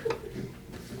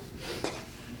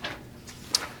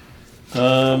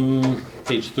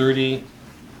 Page 30.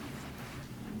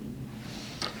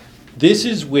 This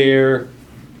is where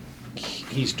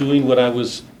he's doing what I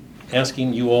was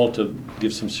asking you all to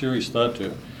give some serious thought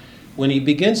to. When he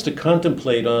begins to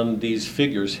contemplate on these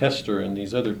figures, Hester and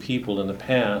these other people in the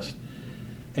past,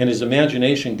 and his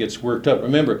imagination gets worked up.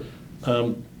 Remember,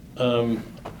 I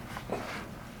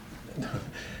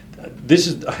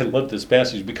love this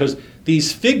passage because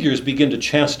these figures begin to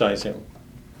chastise him.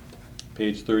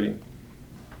 Page 30.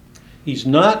 He's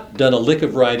not done a lick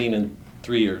of writing in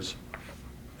 3 years,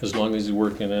 as long as he's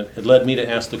working it. It led me to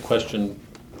ask the question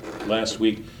last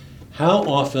week, how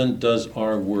often does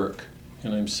our work,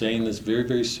 and I'm saying this very,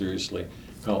 very seriously,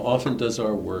 how often does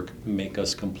our work make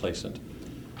us complacent?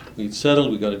 We've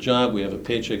settled, we got a job, we have a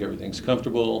paycheck, everything's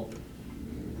comfortable.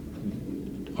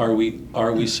 Are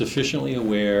we sufficiently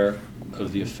aware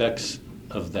of the effects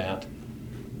of that,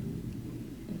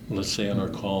 let's say on our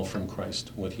call from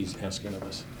Christ, what he's asking of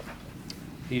us?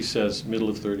 He says, middle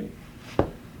of 30.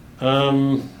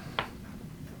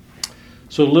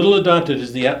 So little adopted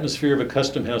is the atmosphere of a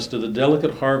custom house to the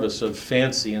delicate harvest of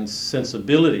fancy and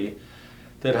sensibility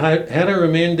that had I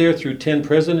remained there through 10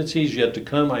 presidencies yet to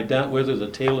come, I doubt whether the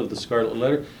tale of the Scarlet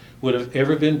Letter would have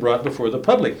ever been brought before the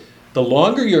public. The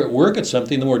longer you're at work at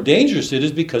something, the more dangerous it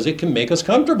is because it can make us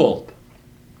comfortable.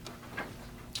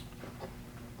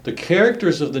 The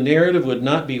characters of the narrative would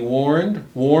not be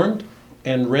warmed,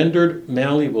 and rendered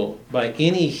malleable by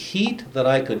any heat that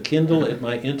I could kindle at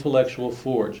my intellectual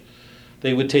forge.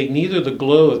 They would take neither the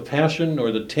glow of passion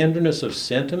nor the tenderness of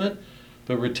sentiment,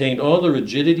 but retained all the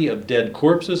rigidity of dead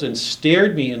corpses and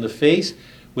stared me in the face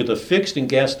with a fixed and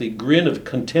ghastly grin of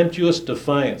contemptuous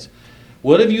defiance.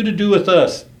 What have you to do with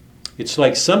us? It's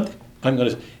like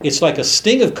it's like a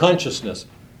sting of conscience.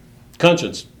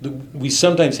 We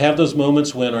sometimes have those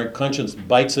moments when our conscience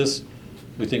bites us.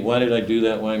 We think, why did I do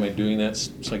that? Why am I doing that?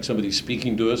 It's like somebody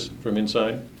speaking to us from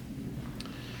inside.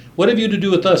 What have you to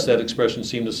do with us, that expression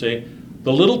seemed to say.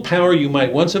 The little power you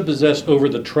might once have possessed over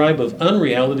the tribe of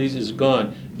unrealities is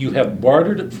gone. You have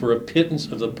bartered it for a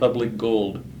pittance of the public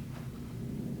gold.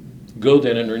 Go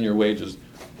then and earn your wages.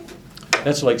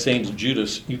 That's like saying to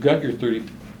Judas, you got your 30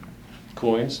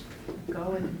 coins.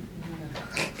 Go and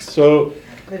So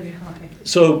live your life.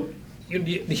 So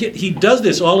he does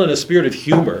this all in a spirit of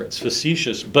humor. It's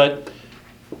facetious, but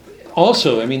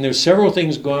also, I mean, there's several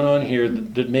things going on here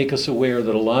that make us aware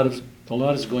that a lot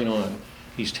is going on.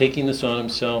 He's taking this on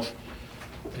himself.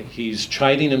 He's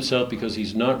chiding himself because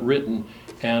he's not written,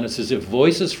 and it's as if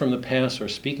voices from the past are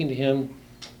speaking to him.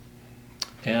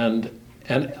 And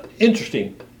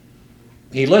interesting,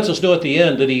 he lets us know at the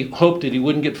end that he hoped that he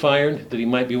wouldn't get fired, that he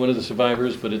might be one of the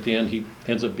survivors, but at the end he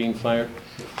ends up being fired.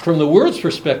 From the world's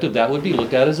perspective, that would be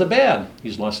looked at as a bad.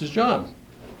 He's lost his job.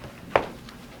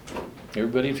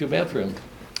 Everybody would feel bad for him.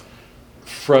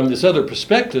 From this other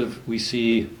perspective, we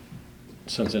see, in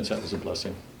some sense, that was a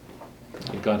blessing.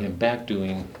 It got him back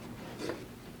doing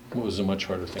what was a much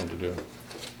harder thing to do.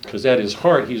 Because at his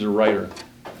heart, he's a writer.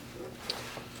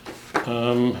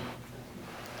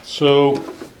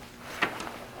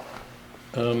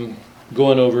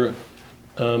 Going over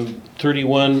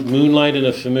 31, moonlight in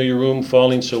a familiar room,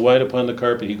 falling so white upon the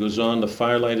carpet. He goes on, the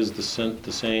firelight is the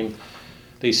same.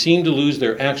 They seem to lose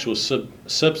their actual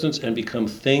substance and become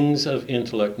things of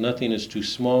intellect. Nothing is too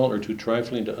small or too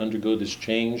trifling to undergo this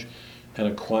change and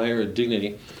acquire a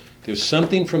dignity. There's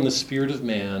something from the spirit of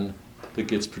man that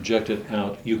gets projected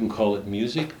out. You can call it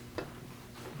music,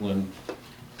 when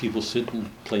people sit and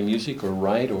play music or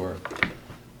write, or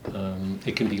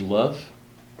it can be love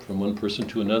from one person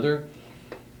to another.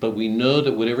 But we know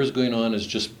that whatever's going on is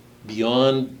just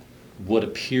beyond what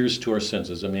appears to our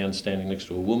senses. A man standing next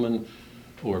to a woman,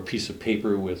 or a piece of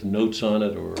paper with notes on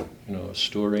it, or a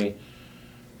story.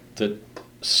 That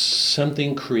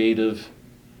something creative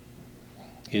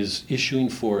is issuing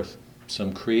forth.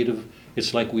 Some creative.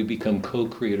 It's like we become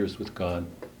co-creators with God.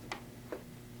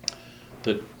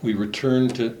 That we return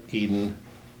to Eden,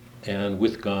 and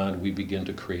with God we begin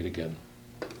to create again.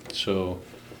 So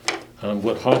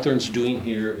what Hawthorne's doing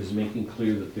here is making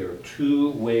clear that there are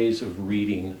two ways of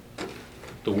reading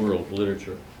the world,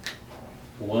 literature.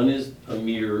 One is a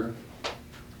mirror,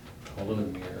 call it a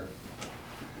mirror,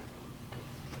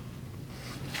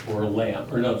 or a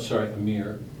lamp, a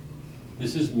mirror.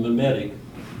 This is mimetic,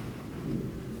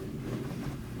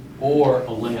 or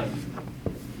a lamp,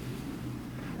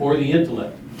 or the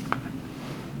intellect,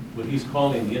 what he's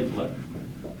calling the intellect,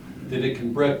 that it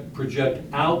can project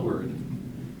outward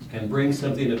and bring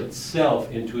something of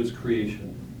itself into its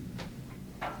creation.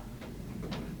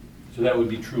 So that would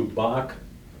be true of Bach,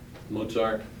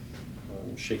 Mozart,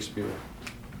 Shakespeare,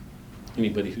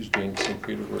 anybody who's doing some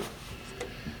creative work.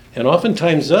 And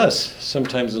oftentimes us,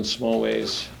 sometimes in small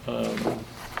ways. I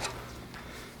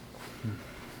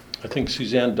think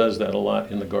Suzanne does that a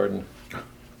lot in the garden. If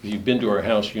you've been to our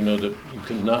house, you know that you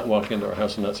cannot walk into our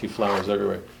house and not see flowers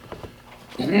everywhere.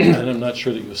 And I'm not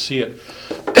sure that you'll see it.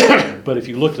 But if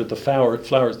you looked at the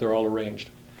flowers, they're all arranged.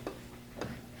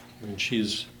 And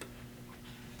she's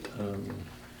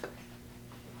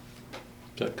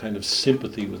that kind of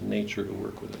sympathy with nature to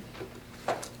work with it.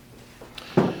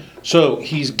 So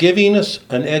he's giving us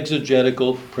an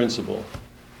exegetical principle.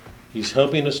 He's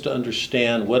helping us to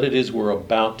understand what it is we're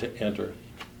about to enter,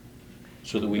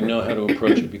 so that we know how to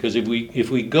approach it. Because if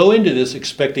we go into this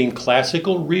expecting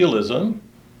classical realism,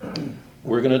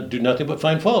 we're going to do nothing but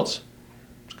find faults.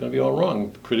 It's going to be all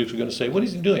wrong. The critics are going to say, what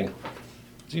is he doing?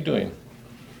 What's he doing?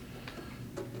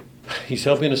 He's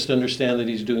helping us to understand that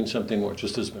he's doing something more,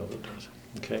 just as Melville does.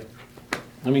 Okay?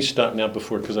 Let me stop now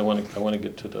because I want to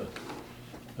get to the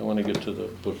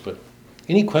book. But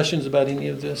any questions about any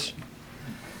of this?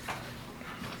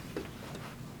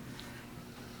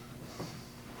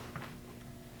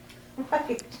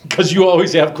 Because you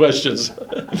always have questions.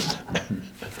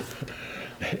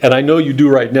 And I know you do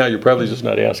right now. You're probably just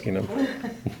not asking them.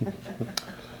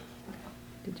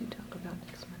 Did you talk about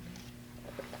next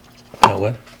Monday?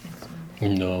 What? Next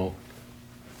Monday. No.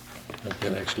 I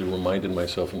can actually remind reminded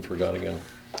myself and forgot again.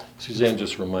 Suzanne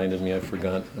just reminded me. I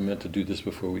forgot. I meant to do this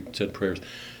before we said prayers.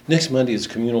 Next Monday is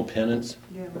communal penance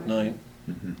night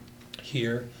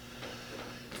here.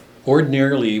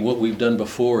 Ordinarily, what we've done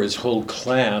before is hold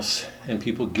class and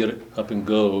people get up and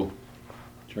go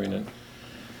during it.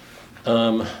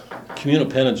 Communal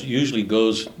penance usually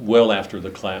goes well after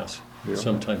the class. Yeah.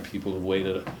 Sometimes people have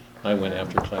waited. I went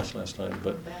after class last time,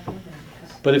 but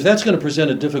if that's going to present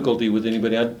a difficulty with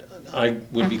anybody, I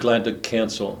would be glad to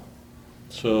cancel.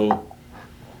 So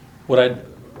what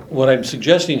I'm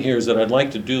suggesting here is that I'd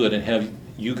like to do it and have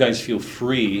you guys feel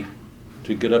free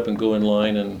to get up and go in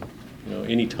line, and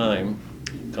any time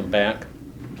come back.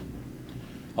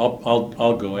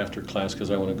 I'll go after class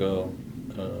because I want to go.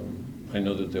 I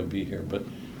know that they'll be here, but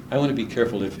I want to be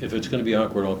careful. If it's going to be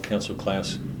awkward, I'll cancel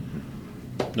class.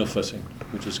 No fussing.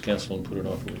 We just cancel and put it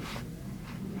off a week.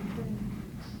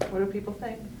 What do people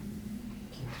think?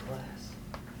 Keep class.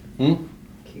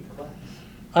 Keep class.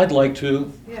 I'd like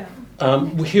to. Yeah.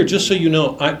 Here, just so you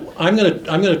know, I'm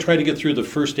gonna try to get through the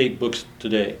first 8 books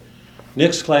today.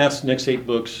 Next class, next 8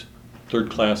 books. Third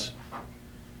class,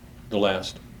 the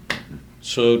last.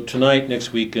 So tonight,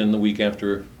 next week, and the week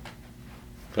after,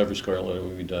 cover Scarlet will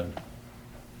be done.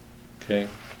 Okay.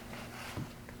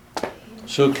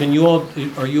 So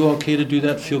are you okay to do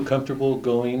that? Feel comfortable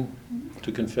going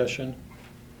to confession?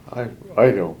 I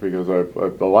don't, because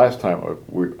the last time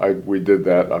we did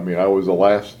that, I mean, I was the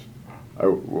last, I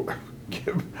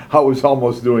was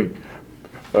almost doing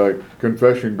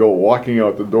confession, walking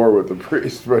out the door with the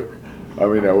priest, but I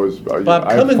mean, Bob,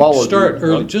 come and start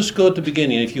early. Just go at the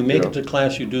beginning. If you make it to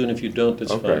class, you do, and if you don't,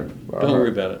 that's okay. fine. Don't worry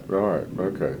about it. All right,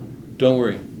 okay. Don't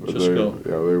worry. Just go.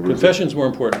 Yeah, Confession's more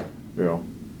important. I'm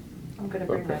going to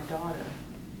bring my daughter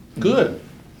Good.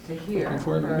 to hear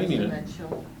Before first, meeting and it. then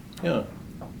she'll Yeah.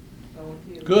 go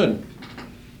with you. Good.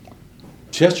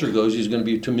 Chester goes. He's going to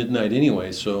be to midnight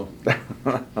anyway. So.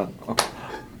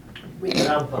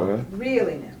 Really?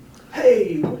 Really now.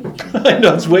 Hey, what are you I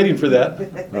know. I was waiting for that.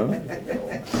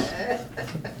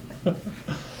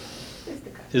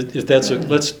 If that's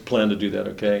let's plan to do that,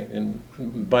 okay? And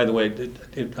by the way,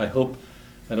 I hope,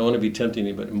 I don't want to be tempting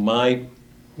you, but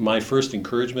my first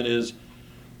encouragement is,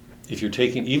 if you're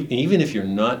taking, even if you're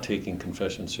not taking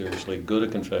confession seriously, go to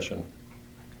confession.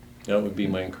 That would be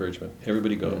my encouragement.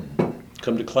 Everybody go.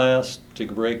 Come to class,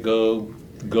 take a break, go,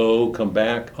 come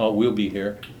back. We'll be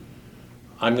here.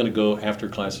 I'm going to go after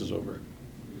class is over.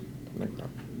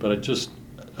 But I just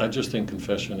think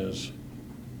confession is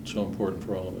so important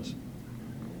for all of us.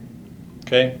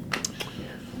 Okay?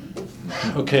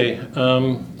 Okay,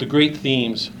 the great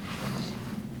themes.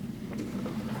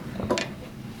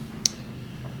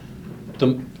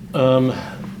 The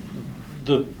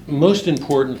most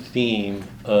important theme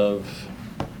of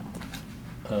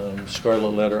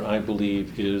Scarlet Letter, I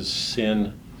believe, is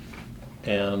sin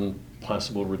and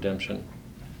possible redemption.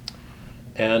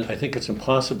 And I think it's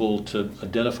impossible to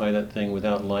identify that thing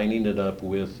without lining it up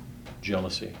with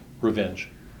jealousy, revenge.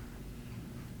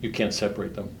 You can't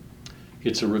separate them.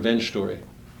 It's a revenge story.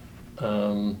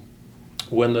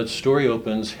 When the story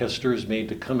opens, Hester is made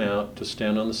to come out to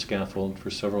stand on the scaffold for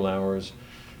several hours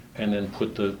and then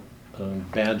put the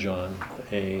badge on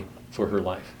for her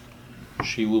life.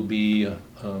 She will be,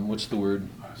 what's the word?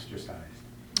 ostracized?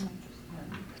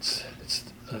 It's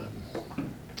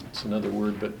another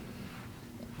word, but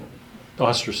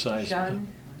ostracized.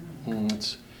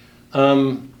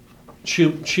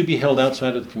 She'll be held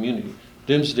outside of the community.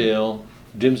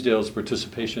 Dimsdale's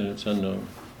participation in it's unknown.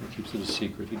 He keeps it a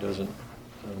secret. He doesn't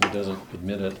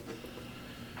admit it.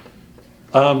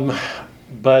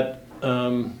 But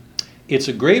it's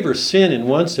a graver sin in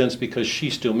one sense because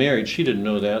she's still married. She didn't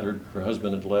know that. Her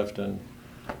husband had left,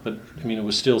 but I mean, it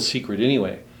was still secret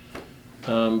anyway.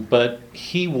 But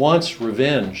he wants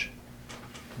revenge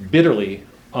bitterly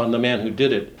on the man who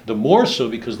did it, the more so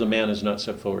because the man is not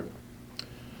set forward.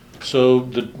 So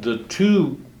the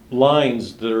two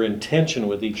lines that are in tension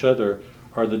with each other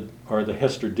are the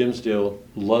Hester Dimsdale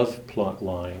love plot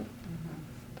line,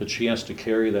 that she has to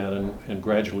carry that and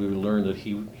gradually learn that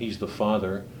he's the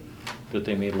father, that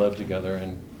they made love together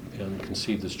and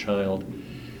conceived this child.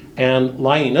 And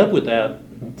lining up with that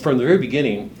from the very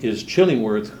beginning is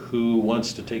Chillingworth, who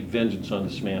wants to take vengeance on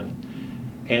this man.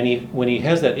 And when he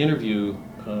has that interview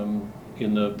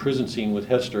in the prison scene with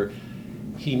Hester,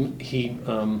 he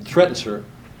threatens her,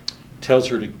 tells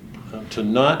her to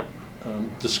not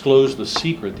disclose the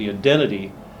secret, the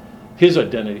identity, his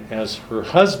identity as her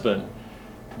husband,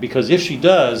 because if she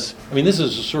does, I mean, this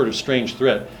is a sort of strange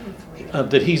threat,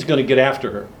 that he's going to get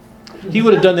after her. He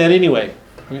would have done that anyway.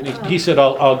 I mean, he said,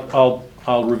 I'll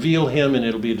I'll reveal him and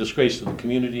it'll be a disgrace to the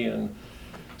community. And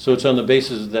so it's on the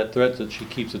basis of that threat that she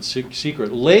keeps it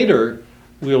secret. Later,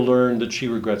 we'll learn that she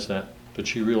regrets that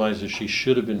she realizes she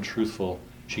should have been truthful.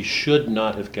 She should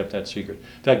not have kept that secret.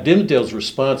 In fact, Dimmesdale's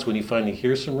response when he finally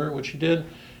hears from her what she did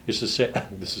is to say,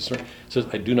 this is her, says,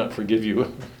 I do not forgive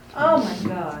you. Oh my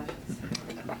God.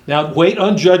 Now, wait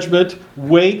on judgment.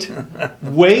 Wait.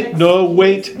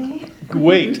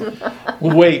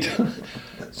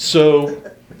 So,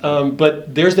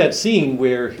 but there's that scene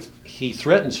where he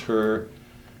threatens her.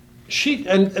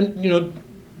 And you know,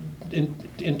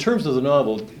 in terms of the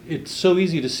novel, it's so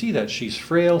easy to see that. She's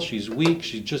frail, she's weak,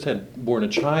 she just had born a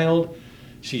child,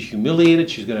 she's humiliated,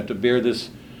 she's going to have to bear this.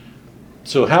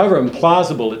 So however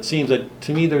implausible it seems, that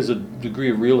to me there's a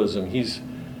degree of realism. He's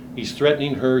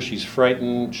threatening her, she's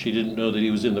frightened, she didn't know that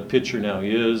he was in the picture, now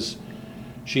he is.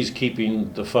 She's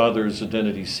keeping the father's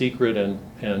identity secret, and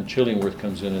Chillingworth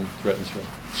comes in and threatens her.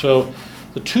 So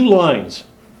the two lines,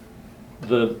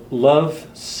 the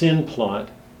love-sin plot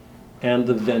and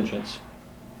the vengeance,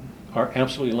 are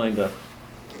absolutely lined up.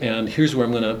 And here's where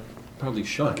I'm going to probably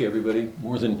shock everybody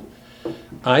more than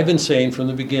I've been saying from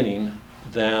the beginning,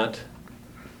 that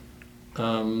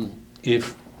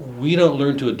if we don't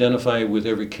learn to identify with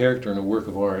every character in a work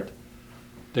of art,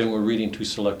 then we're reading too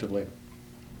selectively.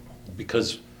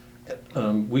 Because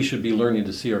we should be learning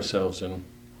to see ourselves. And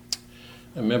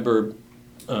I remember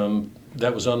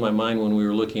that was on my mind when we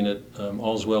were looking at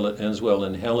All's Well that Ends Well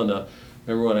and Helena.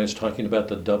 Remember when I was talking about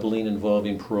the doubling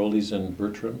involving Parolles and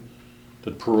Bertram?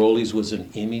 That Parolles was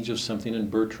an image of something in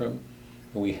Bertram.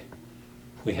 And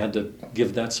we had to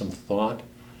give that some thought,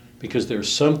 because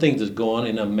there's something that go on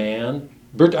in a man.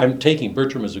 I'm taking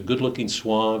Bertram as a good-looking,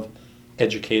 suave,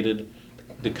 educated,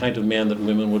 the kind of man that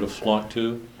women would have flocked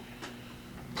to.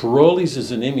 Parolles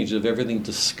is an image of everything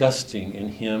disgusting in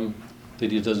him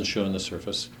that he doesn't show on the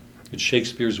surface. It's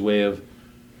Shakespeare's way of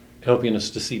helping us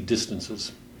to see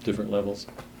distances, different levels.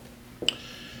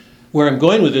 Where I'm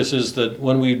going with this is that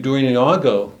when we're doing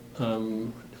Iago,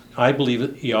 I believe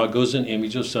that Iago is an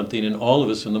image of something in all of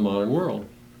us in the modern world.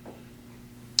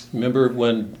 Remember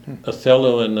when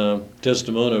Othello and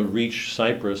Desdemona reach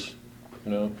Cyprus,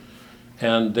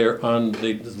 and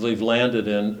they've landed,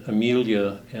 and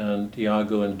Emilia and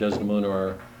Iago and Desdemona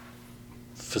are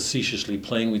facetiously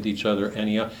playing with each other, and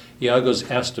Iago's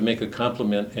asked to make a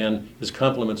compliment, and his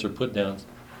compliments are put downs.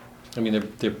 I mean,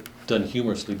 they're done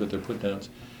humorously, but they're put downs.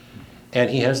 And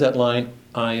he has that line,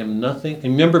 I am nothing. And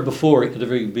remember before, at the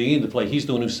very beginning of the play, he's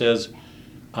the one who says,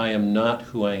 I am not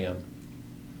who I am,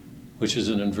 which is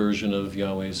an inversion of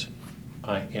Yahweh's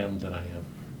I am that I am.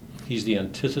 He's the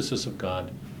antithesis of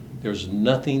God. There's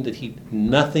nothing that he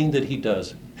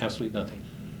does, absolutely nothing,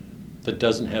 that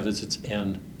doesn't have as its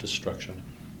end destruction.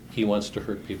 He wants to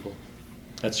hurt people.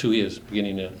 That's who he is,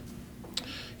 beginning to end.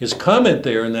 His comment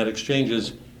there in that exchange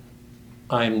is,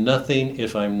 I'm nothing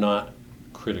if I'm not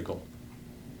critical.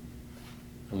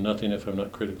 I'm nothing if I'm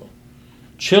not critical.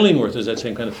 Chillingworth is that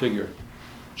same kind of figure.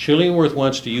 Chillingworth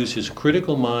wants to use his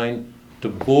critical mind to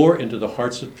bore into the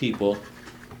hearts of people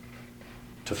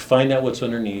to find out what's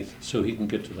underneath so he can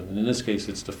get to them. And in this case,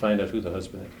 it's to find out who the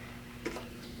husband is.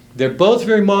 They're both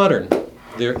very modern.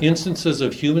 They're instances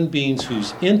of human beings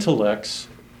whose intellects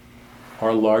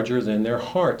are larger than their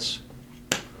hearts.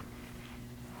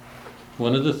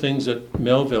 One of the things that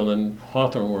Melville and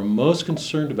Hawthorne were most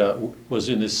concerned about was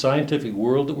in this scientific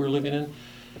world that we're living in,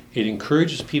 it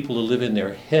encourages people to live in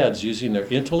their heads using their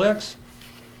intellects,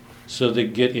 so they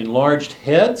get enlarged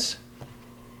heads,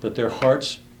 but their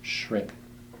hearts shrink.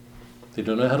 They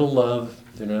don't know how to love,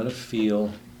 they don't know how to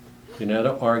feel, they know how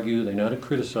to argue, they know how to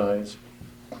criticize.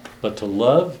 But to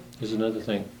love is another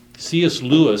thing. C.S.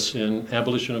 Lewis in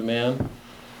Abolition of Man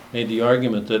made the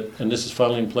argument that, and this is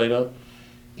following Plato,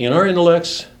 in our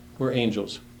intellects, we're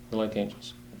angels. We're like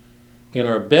angels. In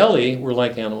our belly, we're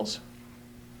like animals.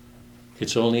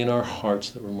 It's only in our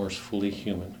hearts that we're most fully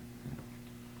human.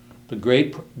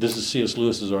 This is C.S.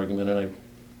 Lewis's argument, and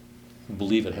I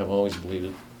believe it, have always believed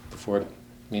it before it.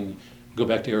 I mean, go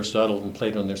back to Aristotle and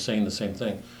Plato, and they're saying the same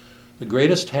thing. The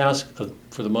greatest task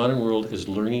for the modern world is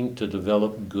learning to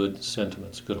develop good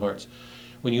sentiments, good hearts.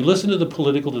 When you listen to the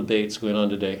political debates going on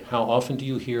today, how often do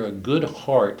you hear a good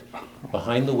heart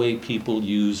behind the way people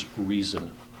use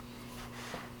reason?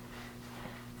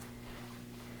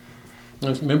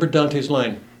 Now, remember Dante's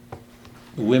line,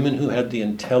 women who had the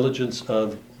intelligence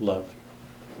of love.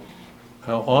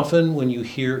 How often when you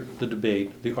hear the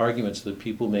debate, the arguments that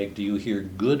people make, do you hear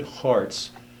good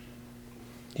hearts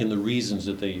in the reasons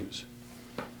that they use?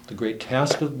 The great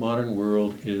task of the modern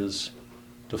world is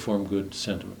to form good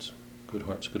sentiments, good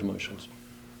hearts, good emotions.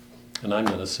 And I'm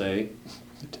going to say,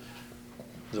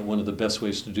 that one of the best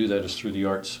ways to do that is through the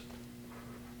arts,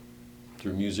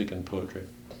 through music and poetry.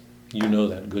 You know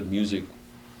that good music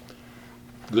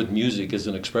is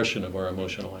an expression of our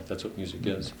emotional life. That's what music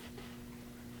is.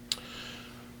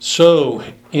 So,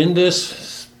 in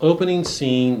this opening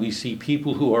scene, we see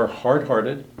people who are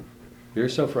hard-hearted, very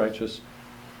self-righteous,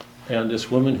 and this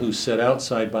woman who's set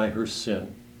outside by her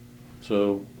sin.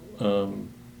 So,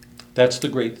 that's the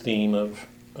great theme of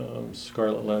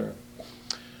Scarlet Letter.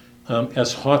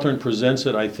 As Hawthorne presents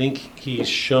it, I think he's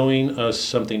showing us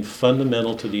something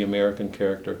fundamental to the American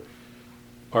character.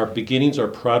 Our beginnings are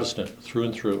Protestant through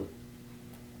and through.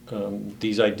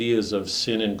 These ideas of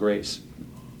sin and grace.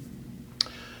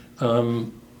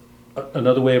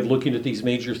 Another way of looking at these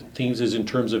major themes is in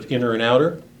terms of inner and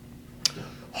outer.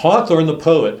 Hawthorne, the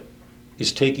poet,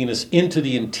 is taking us into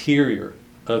the interior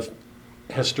of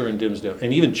Hester and Dimmesdale,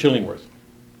 and even Chillingworth.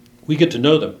 We get to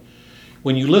know them.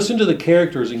 When you listen to the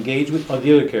characters engage with the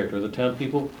other character, the town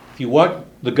people, if you watch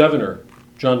the governor,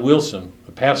 John Wilson,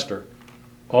 the pastor,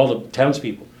 all the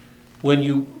townspeople, when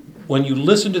you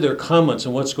listen to their comments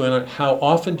and what's going on, how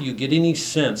often do you get any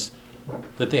sense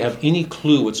that they have any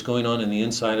clue what's going on in the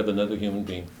inside of another human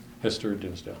being, Hester or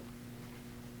Dimmesdale?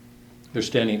 They're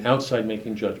standing outside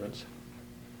making judgments.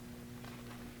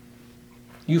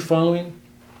 You following?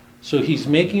 So he's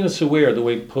making us aware, the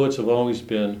way poets have always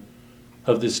been,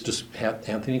 of this,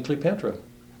 Anthony Cleopatra,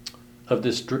 of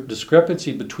this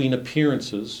discrepancy between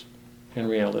appearances and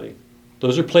reality.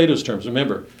 Those are Plato's terms.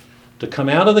 Remember, to come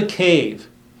out of the cave,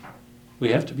 we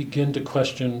have to begin to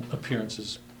question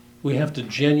appearances. We have to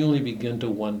genuinely begin to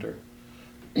wonder,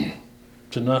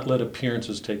 to not let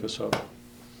appearances take us over.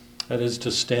 That is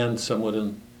to stand somewhat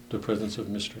in the presence of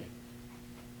mystery.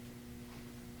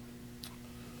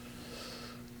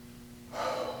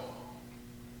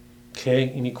 Okay,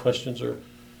 any questions? Or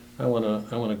I want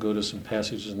to go to some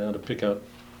passages now to pick out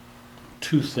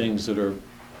two things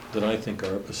that I think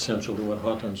are essential to what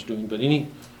Hawthorne's doing. But any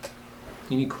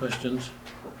questions?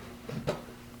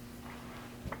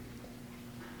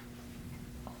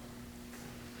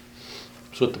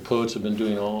 It's what the poets have been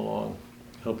doing all along,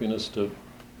 helping us to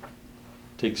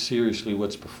take seriously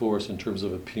what's before us in terms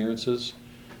of appearances,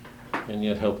 and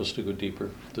yet help us to go deeper,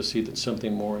 to see that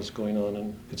something more is going on,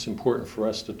 and it's important for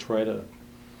us to try to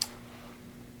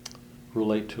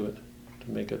relate to it,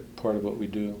 to make it part of what we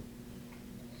do.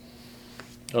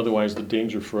 Otherwise, the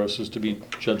danger for us is to be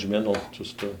judgmental,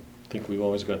 just to think we've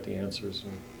always got the answers.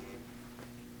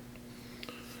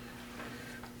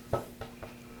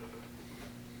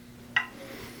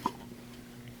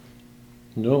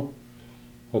 No?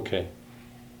 Okay.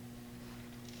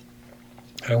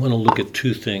 I want to look at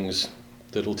two things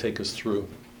that'll take us through.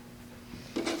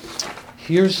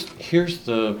 Here's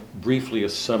briefly a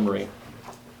summary.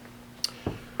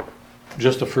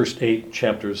 Just the first 8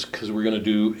 chapters, because we're going to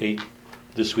do 8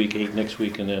 this week, 8 next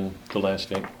week, and then the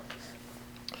last 8.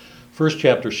 First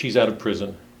chapter, she's out of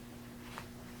prison.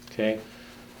 Okay.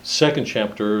 Second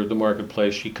chapter, the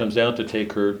marketplace, she comes out to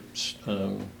take her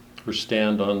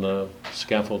stand on the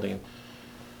scaffolding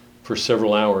for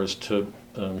several hours to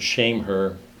shame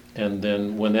her, and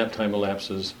then when that time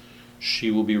elapses,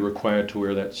 she will be required to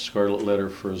wear that scarlet letter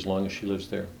for as long as she lives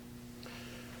there.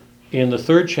 In the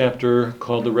third chapter,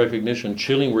 called The Recognition,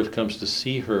 Chillingworth comes to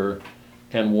see her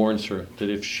and warns her that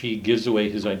if she gives away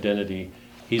his identity,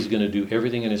 he's going to do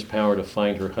everything in his power to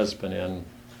find her husband and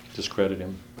discredit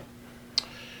him.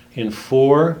 In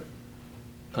 4,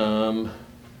 3,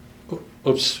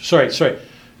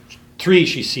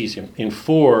 she sees him. In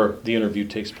 4, the interview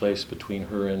takes place between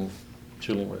her and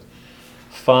Chillingworth.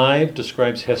 5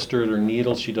 describes Hester at her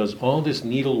needle. She does all this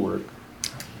needlework.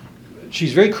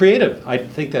 She's very creative. I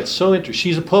think that's so interesting.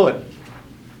 She's a poet.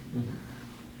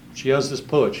 She has this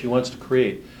poet. She wants to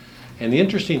create. And the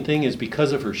interesting thing is,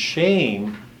 because of her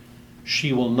shame,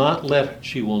 she will not let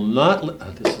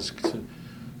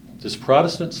this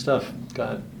Protestant stuff,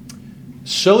 God,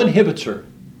 so inhibits her.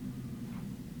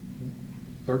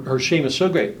 Her shame is so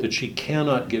great that she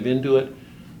cannot give in to it.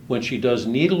 When she does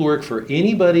needlework for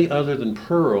anybody other than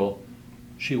Pearl,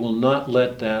 she will not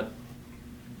let that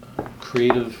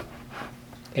creative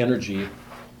energy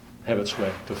have its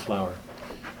way to flower.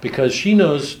 Because she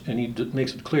knows, and he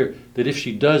makes it clear, that if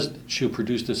she does, she'll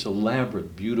produce this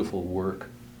elaborate, beautiful work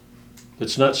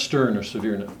that's not stern or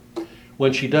severe enough.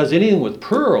 When she does anything with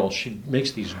Pearl, she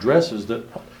makes these dresses that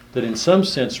in some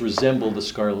sense resemble the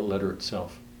Scarlet Letter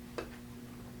itself.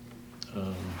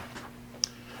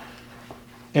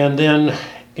 And then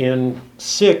in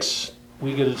 6,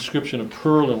 we get a description of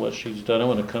Pearl and what she's done. I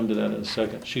want to come to that in a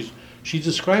second. She's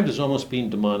described as almost being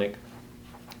demonic,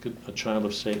 a child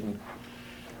of Satan.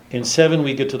 In 7,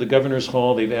 we get to the governor's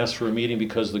hall. They've asked for a meeting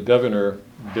because the governor,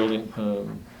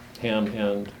 Ham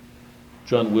and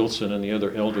John Wilson and the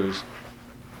other elders,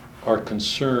 are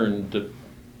concerned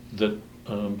that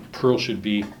Pearl should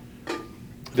be.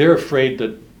 They're afraid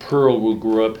that Pearl will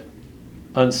grow up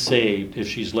unsaved if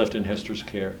she's left in Hester's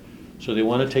care. So they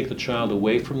want to take the child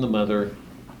away from the mother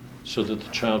so that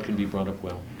the child can be brought up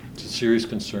well. It's a serious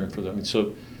concern for them. And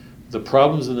so the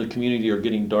problems in the community are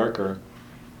getting darker.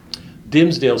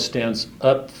 Dimsdale stands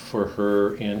up for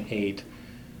her in 8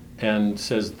 and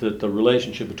says that the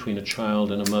relationship between a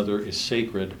child and a mother is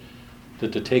sacred,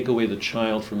 that to take away the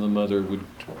child from the mother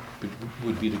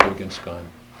would be to go against God.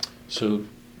 So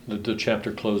the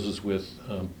chapter closes with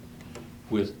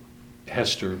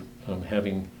Hester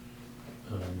having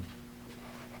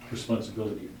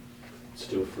responsibility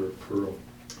still for Pearl.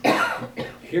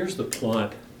 Here's the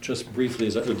plot, just briefly,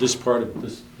 this part of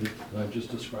this that I've just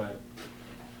described.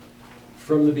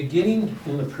 From the beginning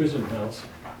in the prison house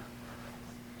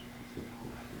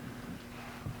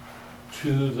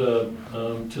to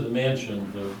the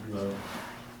mansion, the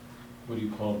what do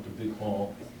you call it, the big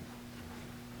hall,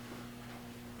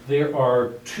 there are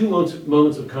 2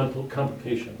 moments of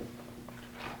complication.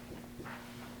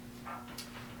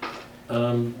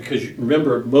 Because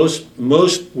remember, most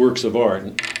works of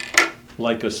art,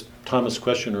 like a Thomas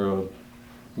Question or a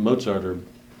Mozart or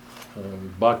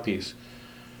Bach piece,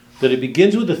 that it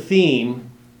begins with a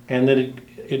theme and that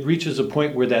it reaches a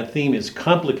point where that theme is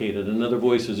complicated, another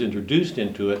voice is introduced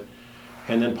into it,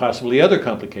 and then possibly other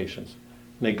complications.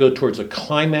 And they go towards a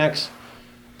climax.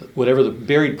 Whatever the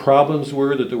buried problems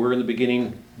were that there were in the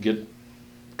beginning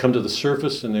come to the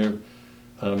surface, and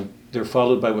they're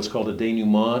followed by what's called a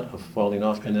denouement, of falling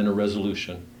off, and then a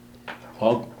resolution.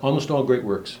 Almost all great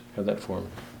works have that form.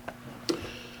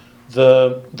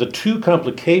 The 2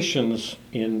 complications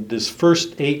in this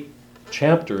first 8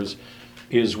 chapters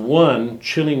is 1,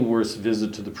 Chillingworth's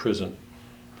visit to the prison.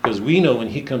 Because we know when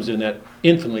he comes in, that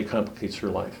infinitely complicates her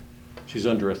life. She's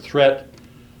under a threat.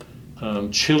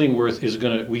 Chillingworth is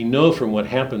going to, we know from what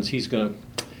happens, he's going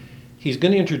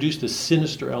to introduce this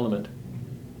sinister element.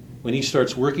 When he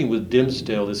starts working with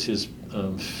Dimsdale as his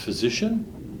physician,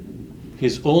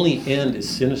 his only end is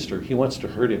sinister. He wants to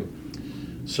hurt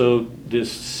him. So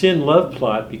this sin-love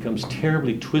plot becomes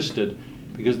terribly twisted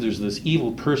because there's this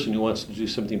evil person who wants to do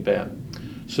something bad.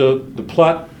 So the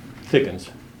plot thickens.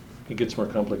 It gets more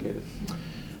complicated.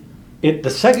 The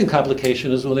second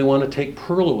complication is when they want to take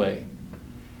Pearl away.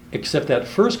 Except that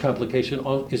first complication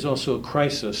is also a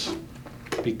crisis,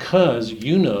 because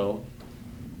you know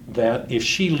that if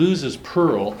she loses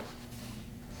Pearl,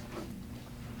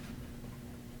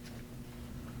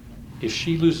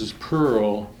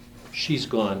 she's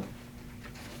gone.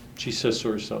 She says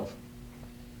so herself.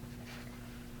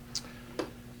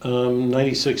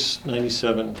 96,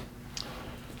 97.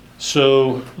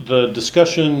 So the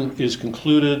discussion is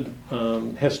concluded.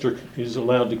 Hester is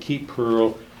allowed to keep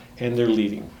Pearl, and they're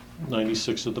leaving.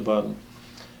 96 at the bottom.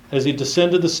 As he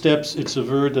descended the steps, it's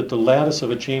averred that the lattice of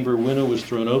a chamber window was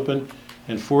thrown open,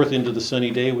 and forth into the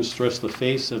sunny day was thrust the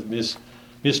face of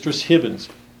Mistress Hibbins,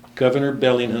 Governor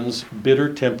Bellingham's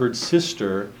bitter-tempered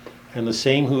sister, and the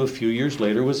same who a few years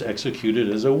later was executed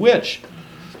as a witch.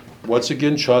 Once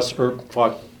again,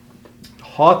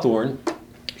 Hawthorne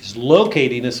is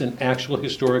locating this in actual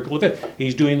historical event.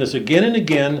 He's doing this again and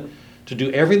again to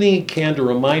do everything he can to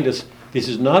remind us this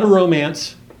is not a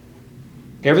romance.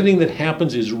 Everything that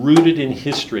happens is rooted in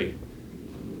history.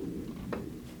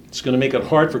 It's going to make it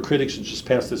hard for critics to just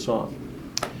pass this off.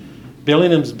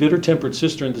 Bellingham's bitter-tempered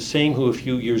sister, and the same who a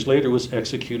few years later was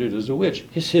executed as a witch.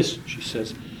 Hiss, she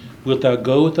says, wilt thou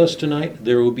go with us tonight?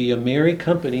 There will be a merry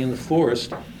company in the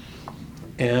forest,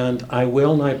 and I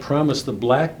well nigh promise the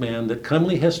black man that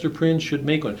comely Hester Prynne should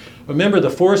make one. Remember, the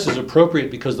forest is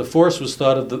appropriate because the forest was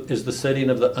thought of as the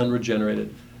setting of the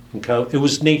unregenerated. It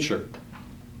was nature.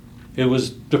 It was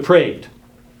depraved.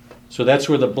 So that's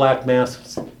where the black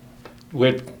mass,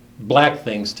 where black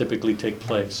things typically take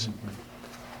place.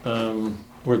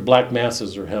 Where black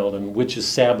masses are held and witches'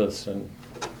 Sabbaths. And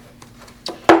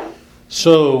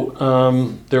so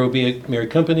there will be a merry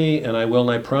company, and I well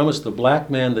nigh promise the black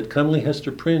man that comely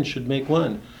Hester Prynne should make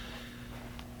one.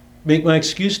 Make my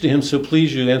excuse to him, so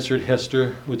please you, answered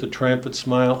Hester with a triumphant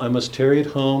smile. I must tarry at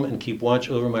home and keep watch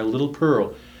over my little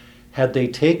Pearl. Had they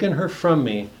taken her from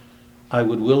me, I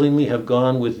would willingly have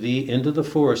gone with thee into the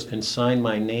forest and signed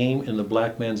my name in the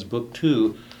black man's book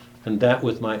too, and that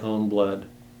with my own blood.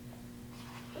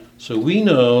 So we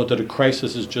know that a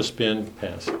crisis has just been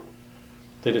passed.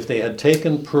 That if they had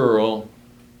taken Pearl,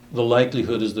 the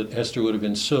likelihood is that Esther would have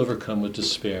been so overcome with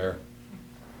despair,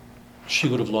 she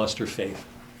would have lost her faith.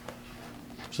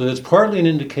 So that's partly an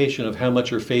indication of how much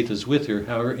her faith is with her,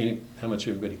 how much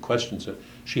everybody questions it.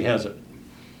 She has it.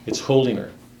 It's holding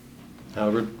her.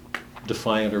 However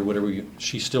defiant or whatever,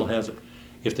 she still has it.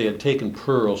 If they had taken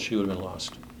Pearl, she would have been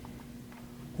lost.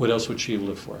 What else would she have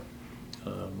lived for?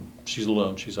 She's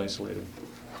alone. She's isolated.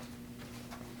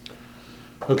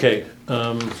 Okay.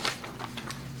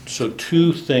 So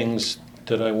 2 things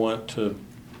that I want to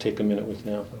take a minute with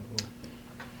now.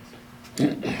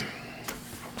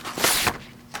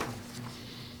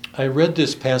 I read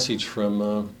this passage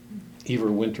from Eva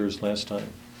Winters last time.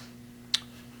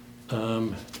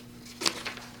 And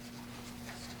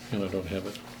I don't have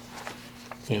it.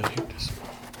 Yeah, here it is.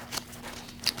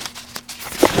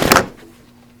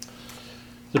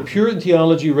 The Puritan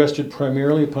theology rested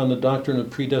primarily upon the doctrine of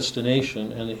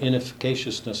predestination and the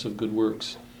inefficaciousness of good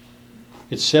works.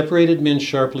 It separated men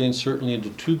sharply and certainly into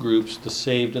 2 groups, the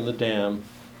saved and the damned,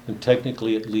 and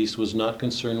technically at least was not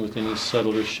concerned with any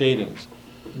subtler shadings.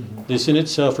 Mm-hmm. This in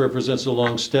itself represents a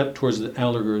long step towards the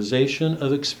allegorization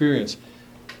of experience,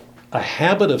 a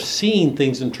habit of seeing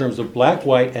things in terms of black,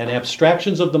 white, and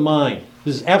abstractions of the mind.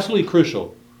 This is absolutely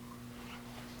crucial.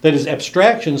 That is,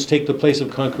 abstractions take the place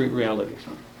of concrete realities.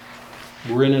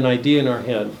 We're in an idea in our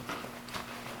head.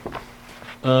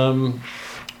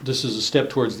 This is a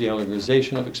step towards the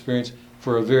allegorization of experience,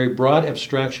 for a very broad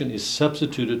abstraction is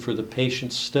substituted for the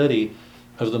patient study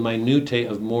of the minutiae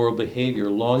of moral behavior,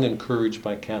 long encouraged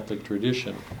by Catholic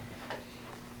tradition.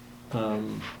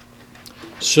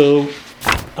 So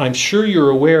I'm sure you're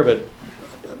aware of it.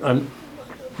 I'm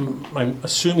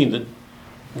assuming that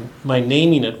my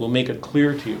naming it will make it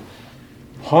clear to you.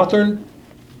 Hawthorne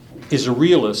is a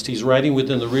realist. He's writing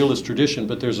within the realist tradition,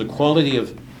 but there's a quality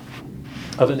of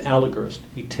an allegorist.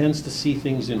 He tends to see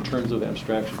things in terms of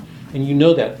abstraction. And you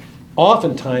know that.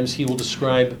 Oftentimes he will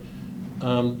describe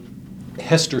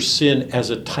Hester's sin as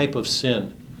a type of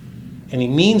sin. And he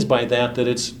means by that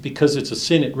it's because it's a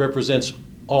sin, it represents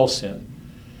all sin.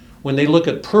 When they look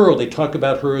at Pearl, they talk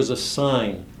about her as a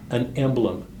sign, an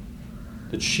emblem,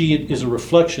 that she is a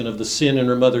reflection of the sin in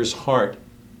her mother's heart.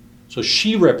 So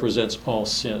she represents all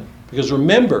sin. Because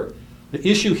remember, the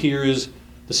issue here is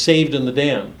the saved and the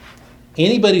damned.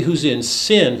 Anybody who's in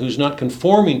sin, who's not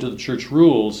conforming to the church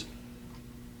rules,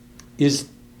 is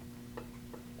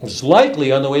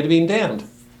likely on the way to being damned.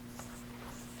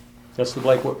 That's the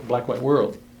black-white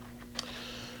world.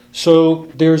 So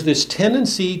there's this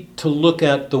tendency to look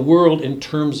at the world in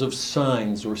terms of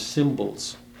signs or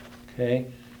symbols. Okay?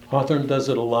 Hawthorne does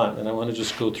it a lot, and I want to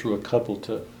just go through a couple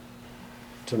to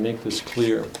make this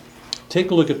clear.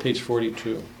 Take a look at page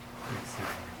 42.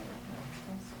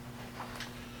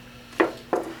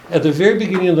 At the very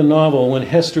beginning of the novel, when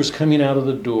Hester's coming out of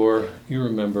the door, you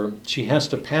remember, she has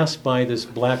to pass by this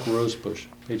black rose bush,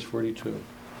 page 42.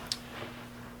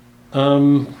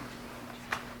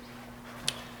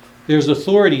 There's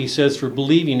authority, he says, for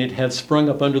believing it had sprung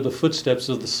up under the footsteps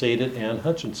of the sated Anne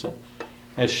Hutchinson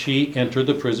as she entered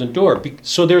the prison door.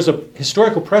 So there's a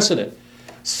historical precedent.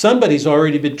 Somebody's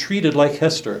already been treated like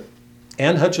Hester.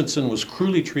 Anne Hutchinson was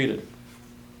cruelly treated,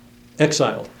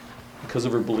 exiled because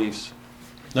of her beliefs.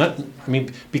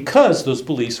 Because those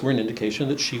beliefs were an indication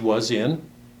that she was in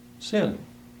sin.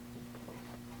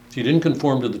 She didn't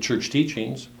conform to the church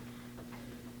teachings.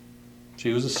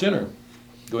 She was a sinner,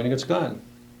 going against God.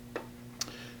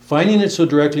 Finding it so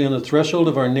directly on the threshold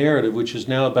of our narrative, which is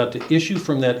now about to issue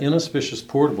from that inauspicious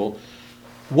portal,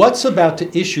 what's about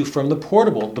to issue from the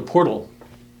portal?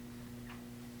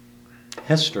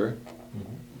 Hester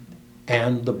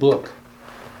and the book.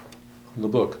 The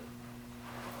book.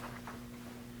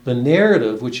 The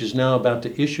narrative, which is now about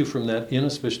to issue from that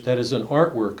inauspicious, that is an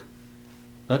artwork,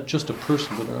 not just a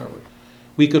person, but an artwork.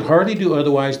 We could hardly do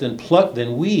otherwise than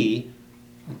we,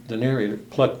 the narrator,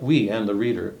 we and the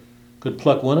reader, could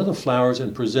pluck one of the flowers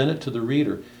and present it to the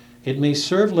reader. It may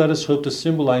serve, let us hope, to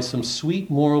symbolize some sweet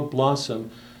moral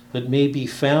blossom that may be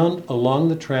found along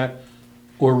the track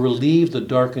or relieve the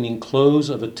darkening close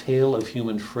of a tale of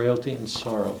human frailty and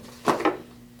sorrow.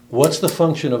 What's the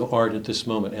function of art at this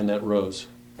moment and that rose?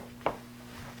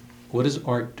 What is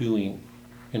art doing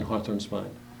in Hawthorne's mind?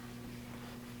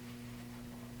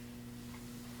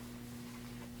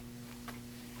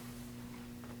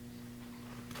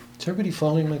 Is everybody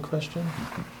following my question?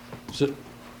 Is it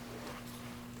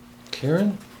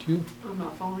Karen? Do you? I'm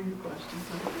not following your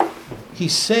question.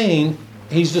 He's saying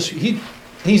he's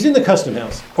in the custom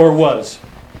house, or was.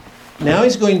 Now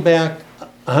he's going back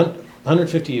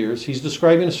 150 years. He's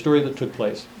describing a story that took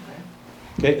place.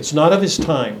 Okay, it's not of his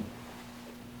time.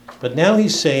 But now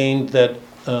he's saying that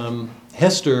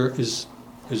Hester is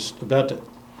about to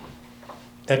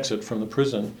exit from the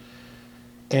prison.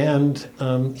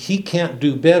 And he can't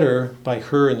do better by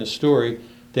her in the story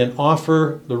than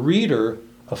offer the reader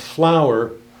a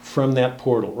flower from that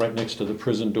portal right next to the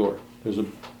prison door. There's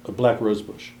a black rose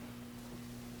bush.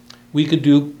 We could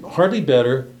do hardly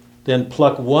better than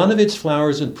pluck one of its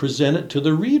flowers and present it to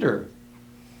the reader.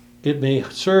 It may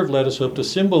serve, let us hope, to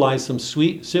symbolize some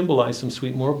sweet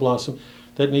moral blossom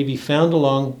that may be found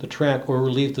along the track or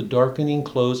relieve the darkening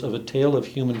close of a tale of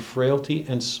human frailty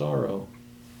and sorrow.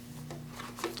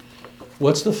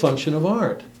 What's the function of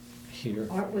art here?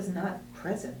 Art was not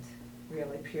present,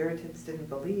 really. Puritans didn't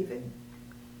believe in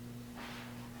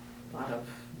a lot of,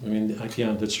 I mean,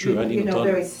 yeah, that's true. I you didn't know, thought-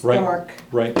 very stark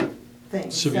right.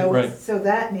 things. Right. So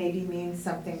that maybe means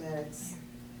something that it's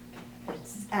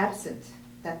absent.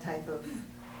 That type of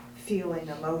feeling,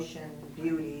 emotion,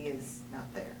 beauty is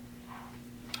not there.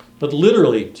 But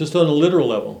literally, just on a literal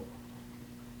level,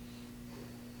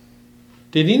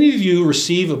 did any of you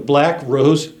receive a black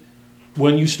rose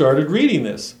when you started reading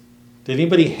this? Did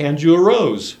anybody hand you a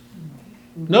rose?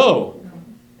 No.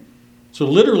 So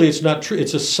literally, it's not true.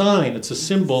 It's a sign. It's a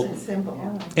symbol. It's a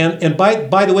symbol. And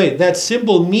by the way, that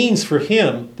symbol means for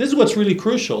him, this is what's really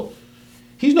crucial.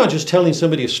 He's not just telling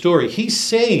somebody a story. He's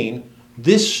saying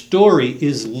this story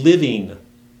is living.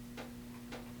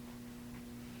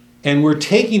 And we're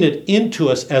taking it into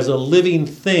us as a living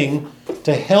thing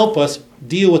to help us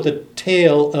deal with the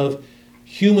tale of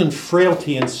human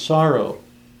frailty and sorrow,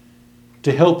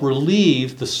 to help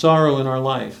relieve the sorrow in our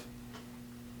life.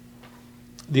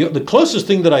 The closest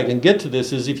thing that I can get to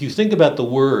this is if you think about the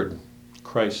word,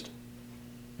 Christ,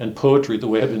 and poetry, the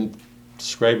way I've been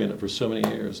describing it for so many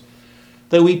years,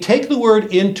 that we take the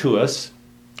word into us,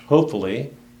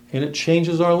 hopefully, and it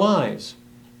changes our lives.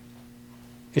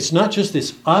 It's not just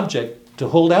this object to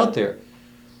hold out there.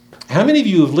 How many of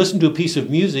you have listened to a piece of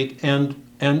music and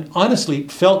honestly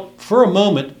felt for a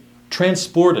moment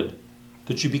transported,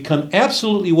 that you become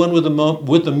absolutely one with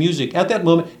the music at that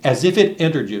moment as if it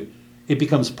entered you? It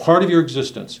becomes part of your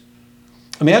existence.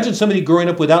 Imagine somebody growing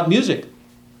up without music.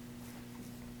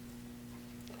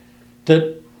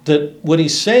 That what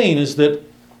he's saying is that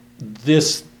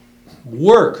this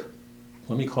work,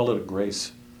 let me call it a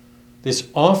grace, this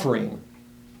offering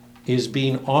is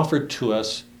being offered to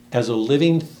us as a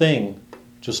living thing,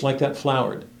 just like that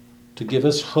flower, to give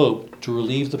us hope, to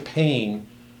relieve the pain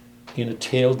in a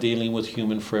tale dealing with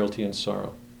human frailty and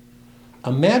sorrow.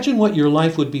 Imagine what your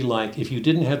life would be like if you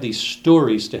didn't have these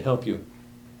stories to help you,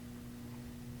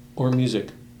 or music,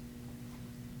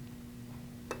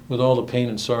 with all the pain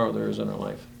and sorrow there is in our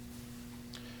life.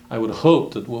 I would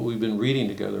hope that what we've been reading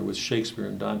together with Shakespeare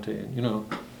and Dante, and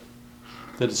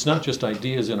that it's not just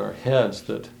ideas in our heads,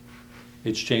 that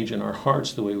it's changing our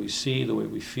hearts, the way we see, the way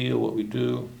we feel, what we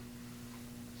do.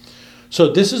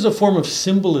 So this is a form of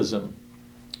symbolism.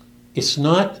 It's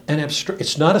not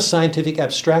it's not a scientific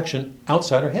abstraction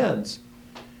outside our heads.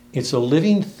 It's a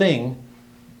living thing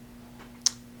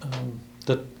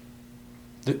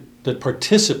that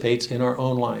participates in our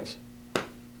own lives.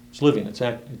 It's living. It's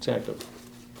active.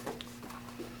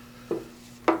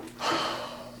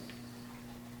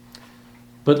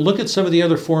 But look at some of the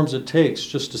other forms it takes.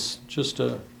 Just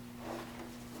to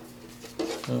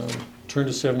turn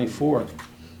to 74.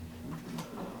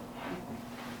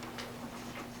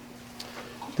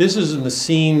 This is in the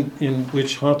scene in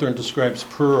which Hawthorne describes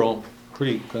Pearl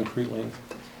pretty concretely.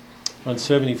 On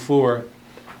 74,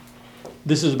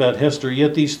 this is about Hester.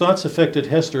 Yet these thoughts affected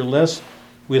Hester less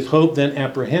with hope than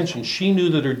apprehension. She knew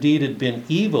that her deed had been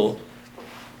evil.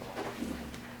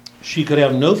 She could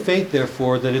have no faith,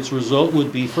 therefore, that its result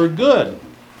would be for good.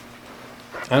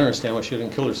 I don't understand why she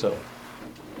didn't kill herself.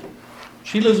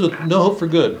 She lives with no hope for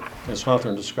good, as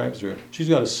Hawthorne describes her. She's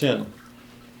got a sin.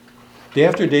 Day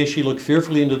after day she looked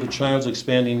fearfully into the child's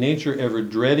expanding nature, ever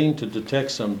dreading to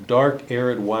detect some dark,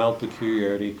 arid, wild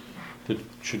peculiarity that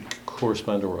should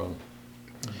correspond to her own.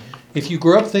 If you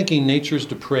grow up thinking nature's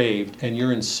depraved and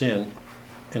you're in sin,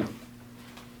 and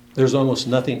there's almost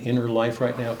nothing in her life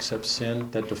right now except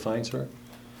sin that defines her,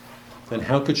 then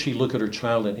how could she look at her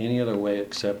child in any other way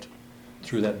except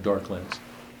through that dark lens?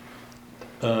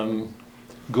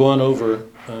 Go on over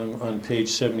on page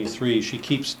 73. She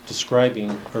keeps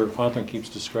describing, or Hawthorne keeps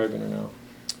describing her now.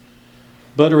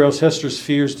 But or else Hester's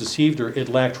fears deceived her. It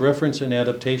lacked reference and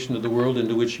adaptation to the world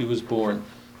into which she was born.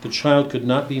 The child could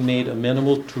not be made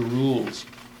amenable to rules.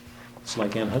 It's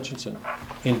like Anne Hutchinson.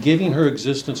 In giving her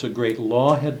existence, a great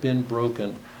law had been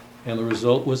broken, and the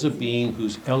result was a being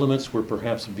whose elements were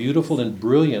perhaps beautiful and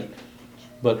brilliant,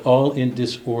 but all in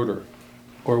disorder,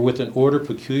 or with an order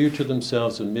peculiar to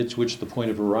themselves, amidst which the point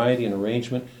of variety and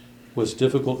arrangement was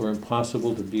difficult or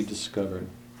impossible to be discovered.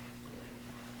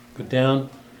 Go down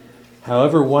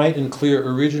However white and clear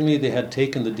originally, they had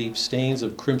taken the deep stains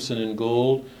of crimson and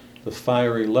gold, the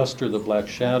fiery luster, the black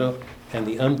shadow, and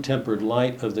the untempered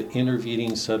light of the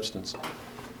intervening substance.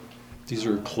 These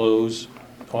are clothes,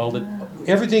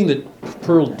 everything that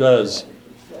Pearl does,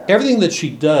 everything that she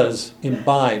does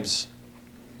imbibes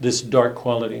this dark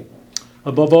quality.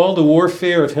 Above all, the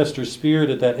warfare of Hester's spirit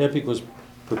at that epoch was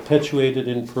perpetuated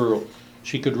in Pearl.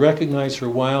 She could recognize her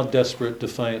wild, desperate,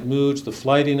 defiant moods, the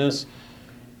flightiness,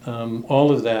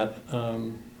 all of that.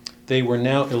 They were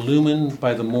now illumined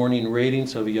by the morning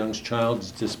radiance of a young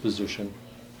child's disposition.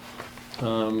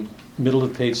 Middle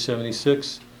of page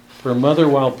 76. Her mother,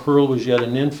 while Pearl was yet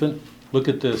an infant, look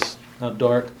at this, how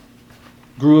dark,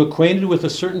 grew acquainted with a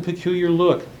certain peculiar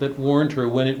look that warned her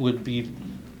when it would be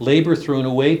labor thrown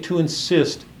away to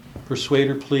insist, persuade,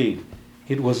 or plead.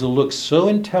 It was a look so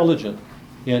intelligent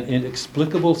and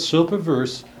inexplicable, so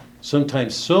perverse,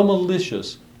 sometimes so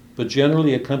malicious, but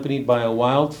generally accompanied by a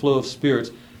wild flow of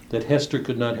spirits that Hester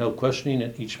could not help questioning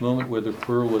at each moment whether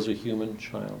Pearl was a human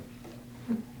child.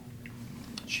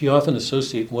 She often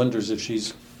wonders if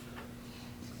she's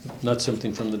not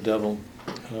something from the devil.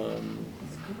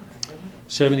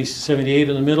 78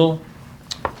 in the middle.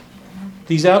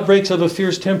 These outbreaks of a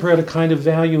fierce temper had a kind of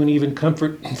value and even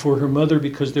comfort for her mother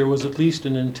because there was at least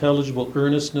an intelligible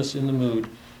earnestness in the mood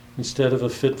instead of a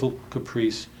fitful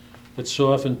caprice that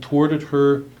so often thwarted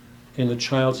her in the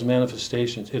child's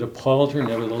manifestations. It appalled her,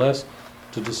 nevertheless,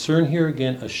 to discern here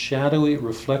again a shadowy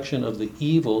reflection of the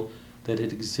evil that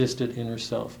had existed in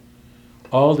herself.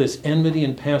 All this enmity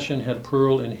and passion had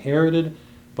Pearl inherited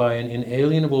by an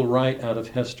inalienable right out of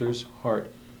Hester's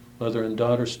heart. Mother and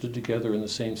daughter stood together in the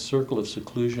same circle of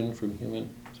seclusion from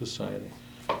human society.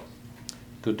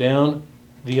 Go down.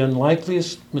 The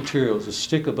unlikeliest materials, a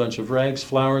stick, a bunch of rags,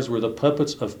 flowers, were the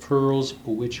puppets of Pearl's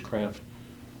witchcraft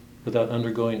without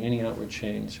undergoing any outward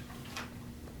change.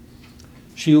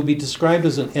 She will be described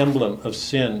as an emblem of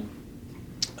sin.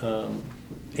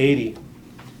 80,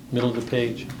 middle of the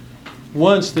page.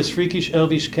 Once this freakish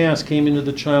elvish cast came into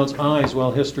the child's eyes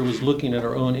while Hester was looking at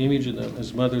her own image of them,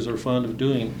 as mothers are fond of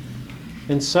doing.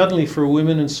 And suddenly, for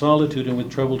women in solitude and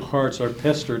with troubled hearts are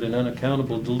pestered in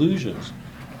unaccountable delusions.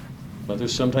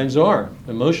 Mothers sometimes are.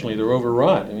 Emotionally, they're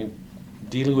overwrought. I mean,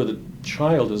 dealing with a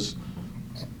child is...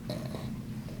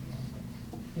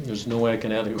 There's no way I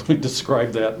can adequately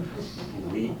describe that.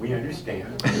 We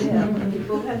understand. Yeah,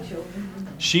 people have children.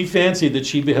 She fancied that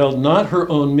she beheld not her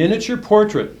own miniature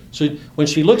portrait. So when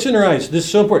she looks in her eyes, this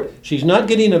is so important. She's not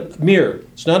getting a mirror.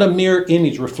 It's not a mirror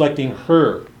image reflecting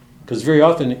her. Because very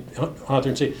often,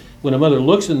 Hawthorne say, when a mother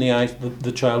looks in the eyes,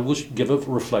 the child will give a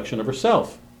reflection of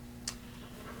herself.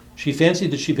 She fancied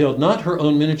that she beheld not her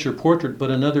own miniature portrait, but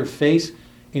another face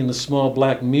in the small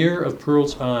black mirror of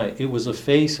Pearl's eye. It was a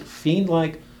face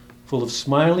fiend-like, full of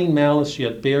smiling malice,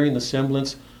 yet bearing the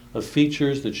semblance of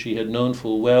features that she had known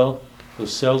full well, though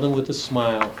seldom with a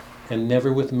smile and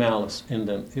never with malice in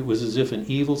them. It was as if an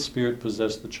evil spirit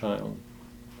possessed the child.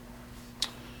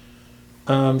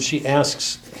 She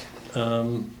asks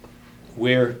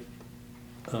where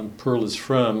Pearl is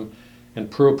from, and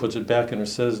Pearl puts it back in her,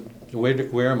 says,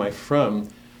 where am I from?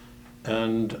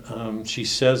 And she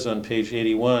says on page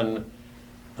 81,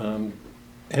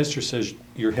 Hester says,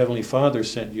 your heavenly Father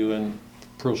sent you, and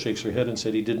Pearl shakes her head and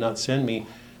said, he did not send me.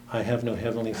 I have no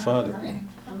heavenly Father.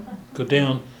 Go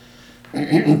down.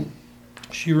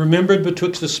 She remembered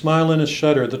betwixt a smile and a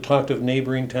shudder the talk of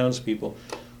neighboring townspeople,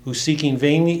 who, seeking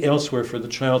vainly elsewhere for the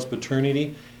child's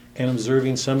paternity and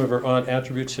observing some of her odd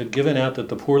attributes, had given out that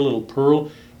the poor little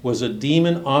Pearl was a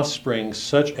demon offspring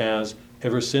such as,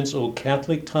 ever since old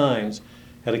Catholic times,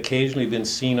 had occasionally been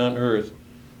seen on earth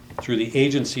through the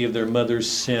agency of their mother's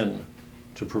sin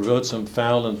to promote some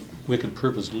foul and wicked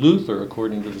purpose. Luther,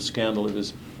 according to the scandal of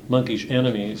his monkish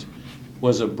enemies,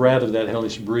 was a brat of that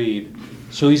hellish breed.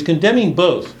 So he's condemning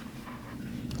both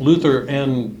Luther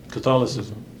and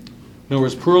Catholicism. Nor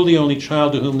was Pearl the only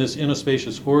child to whom this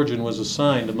inauspicious origin was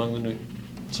assigned among the new.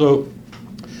 So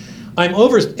I'm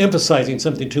overemphasizing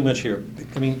something too much here.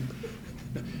 I mean,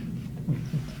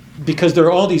 because there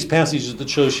are all these passages that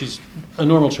show she's a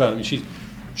normal child. I mean,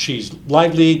 she's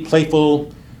lively,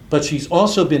 playful, but she's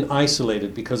also been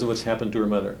isolated because of what's happened to her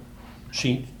mother.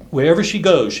 Wherever she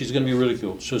goes, she's going to be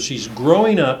ridiculed. So she's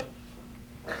growing up,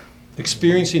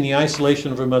 experiencing the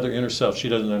isolation of her mother in herself. She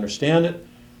doesn't understand it.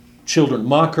 Children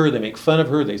mock her, they make fun of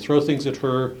her, they throw things at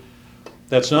her.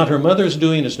 That's not her mother's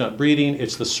doing, it's not breeding,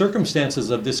 it's the circumstances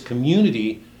of this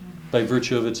community by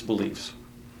virtue of its beliefs.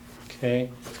 Okay?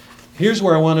 Here's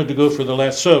where I wanted to go for the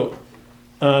last. So,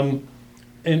 in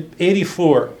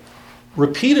 84,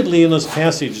 repeatedly in those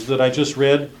passages that I just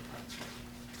read,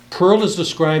 Pearl is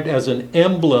described as an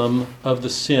emblem of the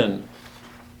sin.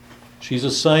 She's a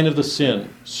sign of the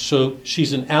sin. So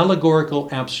she's an allegorical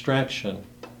abstraction.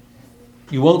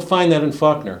 You won't find that in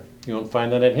Faulkner. You won't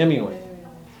find that at Hemingway.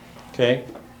 Okay?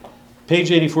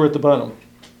 Page 84 at the bottom.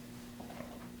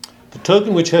 The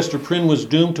token which Hester Prynne was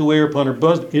doomed to wear upon her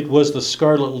bosom, it was the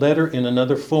scarlet letter in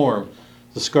another form.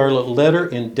 The scarlet letter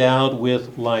endowed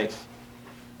with life.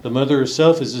 The mother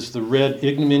herself is as if the red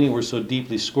ignominy were so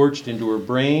deeply scorched into her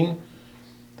brain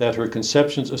that her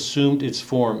conceptions assumed its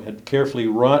form, had carefully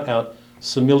wrought out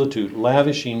similitude,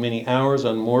 lavishing many hours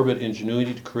on morbid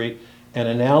ingenuity to create an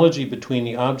analogy between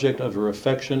the object of her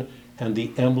affection and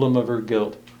the emblem of her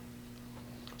guilt.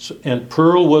 So, and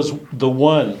Pearl was the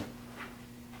one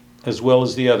as well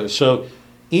as the other. So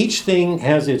each thing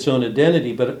has its own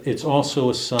identity, but it's also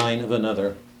a sign of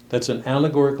another. That's an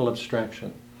allegorical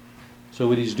abstraction. So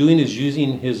what he's doing is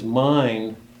using his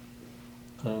mind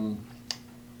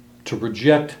to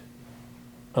project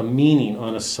a meaning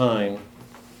on a sign.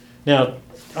 Now,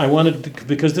 I wanted to,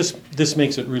 because this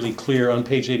makes it really clear on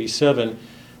page 87,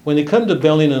 when they come to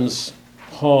Bellingham's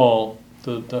hall,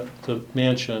 the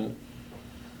mansion,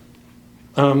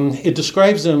 it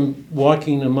describes them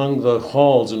walking among the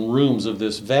halls and rooms of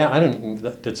this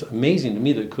that's amazing to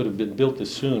me that it could have been built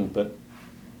this soon, but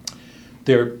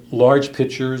they're large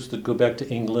pictures that go back to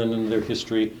England and their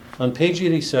history. On page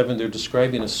 87, they're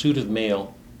describing a suit of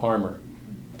mail armor.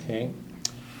 Okay?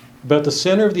 About the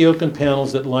center of the oaken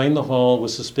panels that lined the hall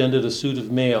was suspended a suit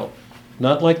of mail,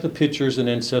 not like the pictures and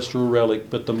ancestral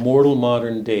relic, but the mortal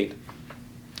modern date.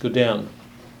 Go down.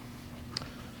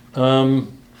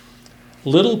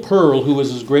 Little Pearl, who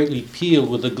was as greatly peeled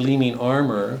with the gleaming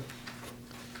armor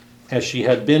as she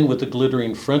had been with the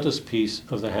glittering frontispiece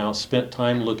of the house, spent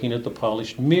time looking at the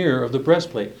polished mirror of the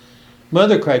breastplate.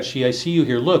 "Mother," cried she, "I see you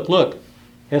here. Look, look."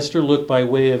 Esther looked by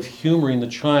way of humoring the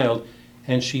child,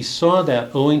 and she saw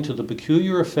that, owing to the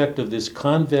peculiar effect of this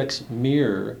convex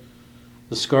mirror,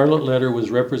 the scarlet letter was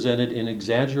represented in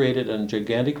exaggerated and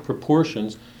gigantic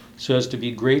proportions so as to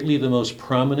be greatly the most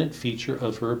prominent feature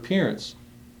of her appearance.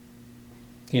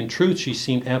 In truth, she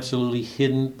seemed absolutely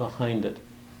hidden behind it.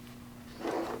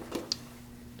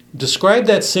 Describe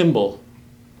that symbol.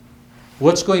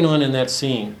 What's going on in that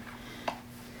scene?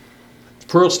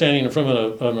 Pearl standing in front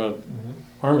of an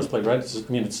armor's plate, right?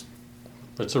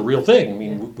 It's a real thing. I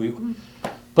mean,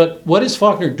 but what is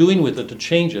Faulkner doing with it to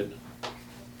change it?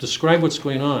 Describe what's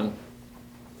going on.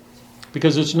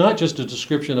 Because it's not just a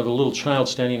description of a little child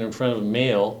standing in front of a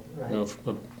male,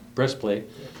 a breastplate.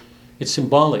 It's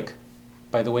symbolic.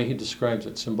 By the way he describes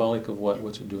it, symbolic of what?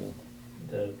 What's it doing?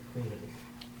 The queen,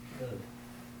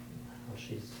 how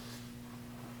she's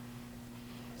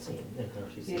seen and how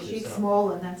she sees She's herself.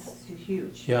 small and that's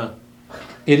huge. Yeah.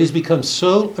 It has become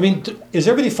so, I mean, is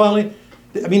everybody following?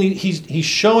 I mean, he's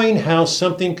showing how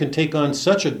something can take on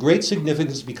such a great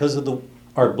significance because of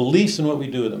our beliefs and what we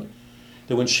do with them.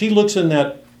 That when she looks in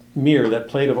that mirror, that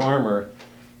plate of armor,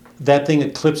 that thing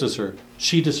eclipses her.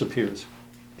 She disappears.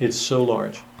 It's so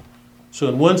large. So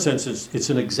in one sense, it's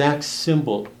an exact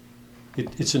symbol.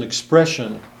 It's an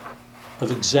expression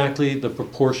of exactly the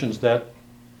proportions that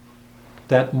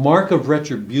mark of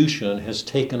retribution has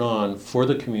taken on for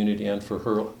the community and for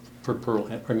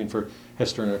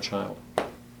Hester and her child.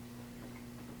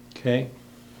 Okay?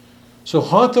 So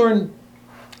Hawthorne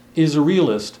is a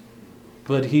realist,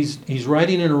 but he's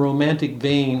writing in a romantic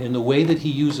vein in the way that he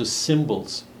uses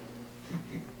symbols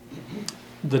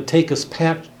that take us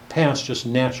past just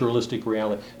naturalistic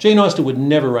reality. Jane Austen would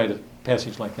never write a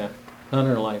passage like that, not in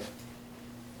her life.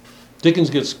 Dickens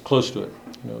gets close to it.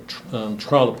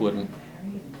 Trollope wouldn't.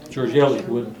 George Eliot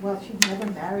wouldn't. Well, she's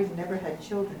never married, never had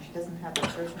children. She doesn't have a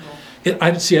personal.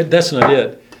 I see. That's not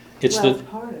it. It's It's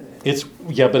part of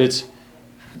it. But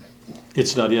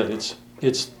it's not it.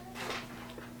 It's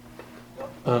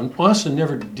Austen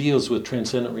never deals with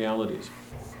transcendent realities.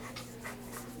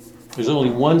 There's only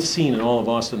one scene in all of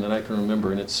Austen that I can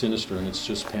remember, and it's sinister, and it's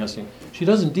just passing. She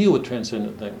doesn't deal with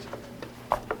transcendent things.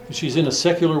 She's in a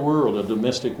secular world, a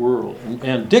domestic world,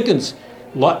 and Dickens,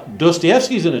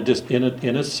 Dostoevsky's in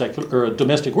a secular or a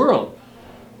domestic world,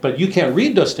 but you can't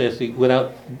read Dostoevsky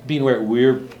without being aware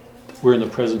we're in the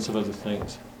presence of other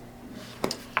things.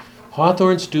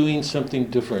 Hawthorne's doing something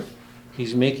different.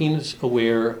 He's making us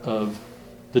aware of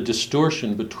the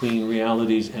distortion between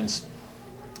realities and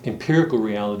empirical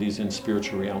realities and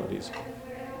spiritual realities.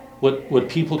 What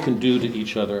people can do to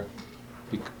each other,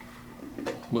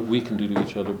 what we can do to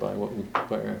each other by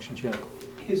our actions. Yeah.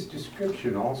 His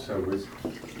description also was,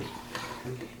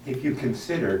 if you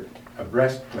consider a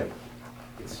breastplate,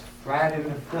 it's flat in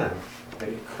the front, but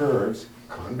it curves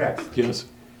convex. Yes.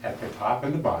 at the top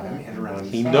and the bottom and around the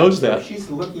He sides. knows So that. if she's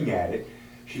looking at it,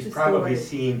 she's The probably story.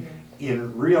 seeing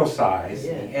in real size,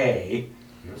 Yeah. the A,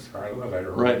 Scarlet letter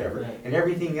or Right. whatever, Right. and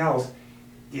everything else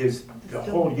is the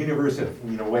whole universe of,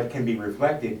 what can be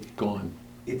reflected. Gone.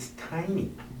 It's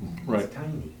tiny. Right. It's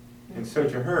tiny. And so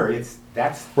to her,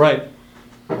 that's Right.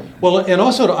 Well, and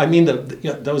also, I mean,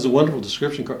 that was a wonderful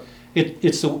description, Carl.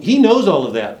 He knows all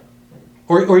of that,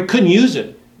 or he couldn't use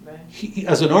it.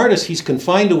 As an artist, he's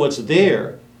confined to what's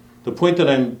there. The point that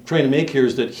I'm trying to make here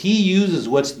is that he uses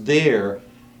what's there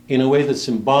in a way that's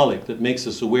symbolic, that makes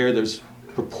us aware there's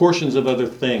proportions of other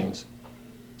things.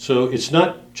 So it's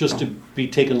not just to be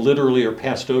taken literally or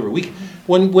passed over.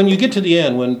 When you get to the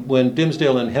end, when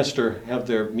Dimmesdale and Hester have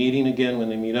their meeting again, when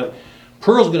they meet up,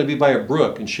 Pearl's going to be by a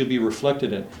brook and she'll be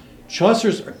reflected in.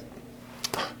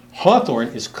 Hawthorne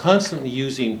is constantly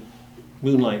using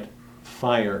moonlight,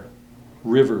 fire,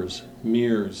 rivers,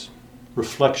 mirrors,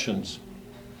 reflections,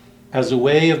 as a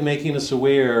way of making us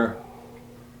aware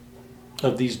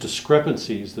of these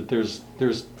discrepancies, that there's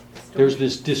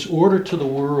this disorder to the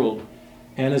world,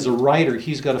 and as a writer,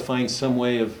 he's got to find some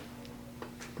way of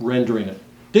rendering it.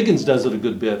 Dickens does it a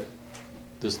good bit,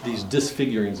 these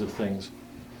disfigurings of things.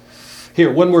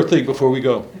 Here, one more thing before we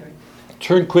go.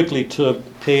 Turn quickly to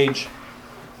page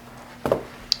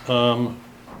 45.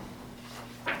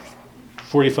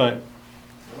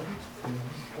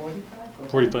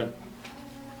 45.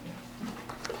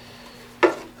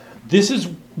 This is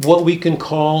what we can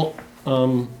call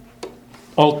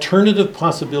alternative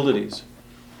possibilities.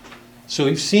 So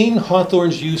we've seen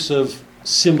Hawthorne's use of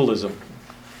symbolism,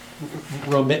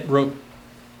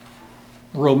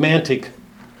 romantic,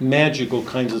 magical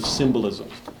kinds of symbolism,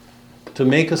 to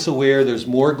make us aware there's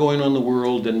more going on in the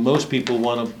world than most people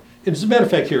want to. As a matter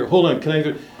of fact, here, hold on, can I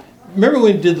go? Remember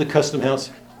when we did the Custom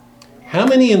House? How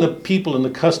many of the people in the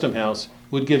Custom House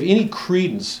would give any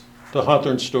credence to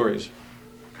Hawthorne's stories?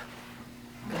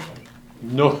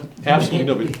 No, absolutely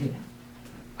nobody.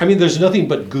 I mean, there's nothing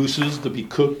but gooses to be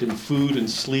cooked and food and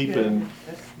sleep and.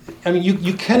 I mean,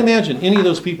 you can't imagine any of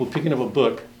those people picking up a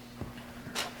book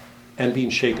and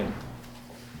being shaken.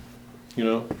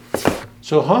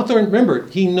 So Hawthorne, remember,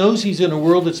 he knows he's in a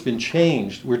world that's been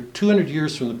changed. We're 200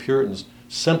 years from the Puritans.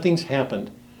 Something's happened.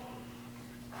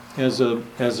 As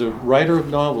a writer of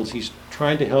novels, he's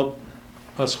trying to help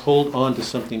us hold on to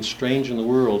something strange in the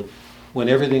world when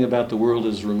everything about the world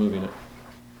is removing it.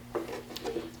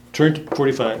 Turn to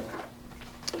 45.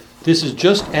 This is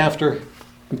just after,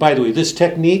 and by the way, this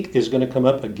technique is going to come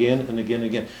up again and again and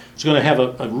again. It's going to have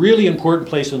a really important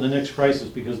place in the next crisis,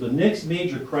 because the next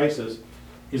major crisis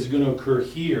is going to occur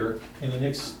here in the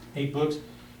next 8 books,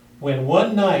 when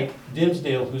one night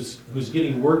Dimmesdale, who's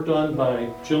getting worked on by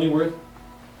Chillingworth,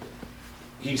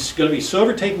 he's going to be so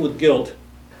overtaken with guilt,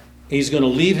 he's going to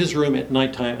leave his room at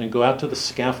nighttime and go out to the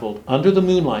scaffold under the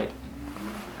moonlight,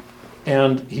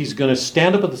 and he's going to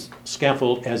stand up at the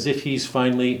scaffold as if he's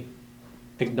finally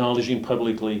acknowledging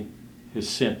publicly his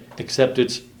sin, except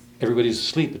everybody's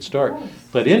asleep, it's dark.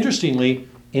 But interestingly,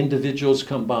 individuals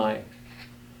come by.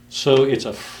 So it's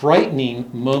a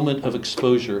frightening moment of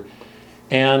exposure.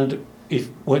 And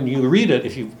when you read it,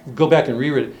 if you go back and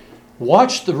reread it,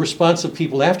 watch the response of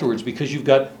people afterwards, because you've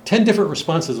got 10 different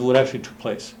responses of what actually took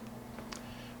place.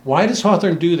 Why does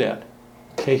Hawthorne do that?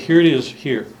 Okay, here it is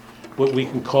here, what we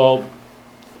can call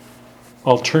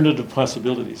alternative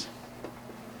possibilities.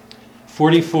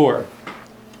 44.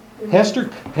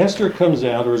 Hester comes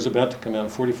out, or is about to come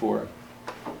out, 44.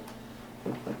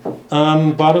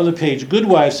 Bottom of the page.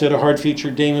 Goodwife, said a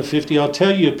hard-featured dame of 50, I'll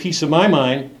tell you a piece of my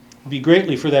mind. Be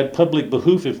greatly for that public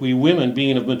behoof if we women,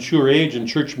 being of mature age and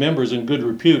church members in good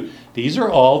repute. These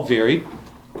are all very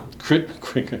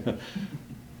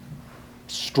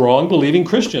strong, believing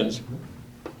Christians.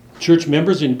 Church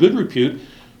members in good repute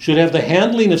should have the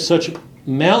handling of such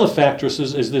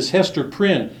malefactresses as this Hester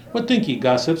Prynne. What think ye,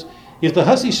 gossips? If the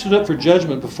hussy stood up for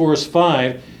judgment before us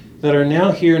 5 that are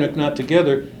now here and not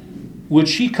together, would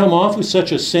she come off with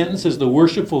such a sentence as the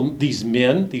worshipful these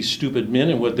men, these stupid men,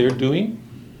 and what they're doing?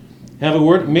 Have a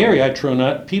word, Mary, I trow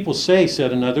not. People say,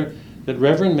 said another, that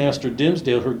Reverend Master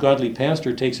Dimmesdale, her godly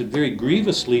pastor, takes it very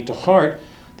grievously to heart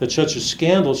that such a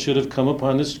scandal should have come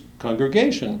upon this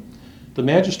congregation. The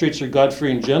magistrates are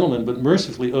God-fearing gentlemen, but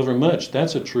mercifully overmuch.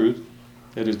 That's a truth.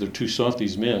 That is, they're too soft,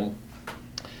 these men.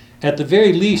 At the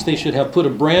very least, they should have put a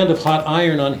brand of hot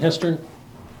iron on Hester's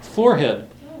forehead.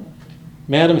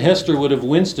 Madam Hester would have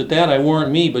winced at that, I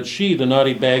warrant me, but she, the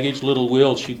naughty baggage, little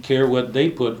will she'd care what they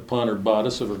put upon her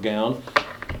bodice of her gown.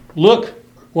 Look,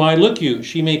 why look you,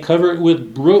 she may cover it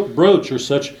with brooch or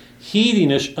such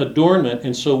heathenish adornment,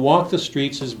 and so walk the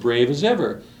streets as brave as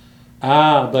ever.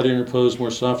 Ah, but interposed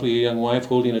more softly a young wife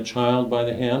holding a child by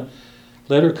the hand.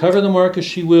 Let her cover the mark as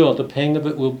she will, the pang of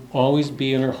it will always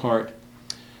be in her heart.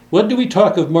 What do we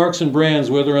talk of marks and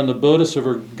brands, whether on the bodice of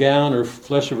her gown or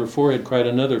flesh of her forehead, cried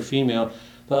another female.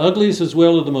 The ugliest as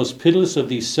well are the most pitiless of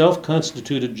these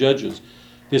self-constituted judges.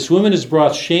 This woman has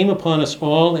brought shame upon us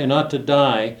all and ought to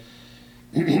die.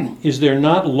 Is there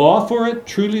not law for it?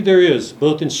 Truly there is,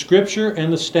 both in Scripture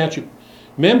and the statute.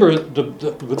 Remember,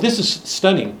 this is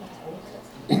stunning.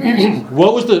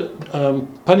 What was the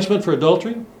punishment for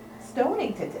adultery?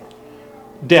 Stoning to death.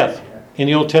 Death in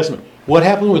the Old Testament. What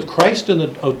happened with Christ and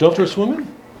the adulterous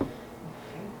woman?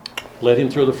 Let him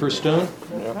throw the first stone.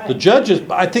 Right. The judges,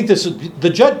 I think this is, the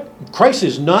judge, Christ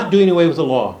is not doing away with the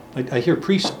law. I hear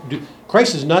priests,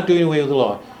 Christ is not doing away with the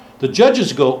law. The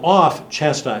judges go off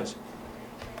chastised.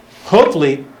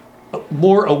 Hopefully,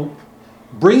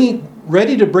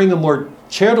 ready to bring a more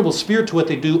charitable spirit to what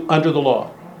they do under the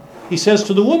law. He says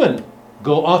to the woman,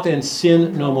 go off and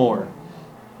sin no more.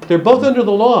 They're both under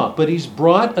the law, but he's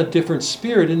brought a different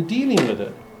spirit in dealing with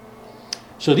it.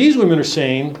 So these women are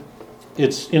saying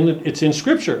it's in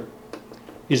Scripture.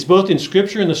 It's both in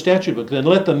Scripture and the statute book. Then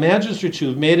let the magistrates who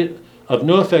have made it of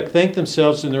no effect thank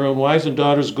themselves and their own wives and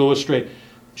daughters go astray.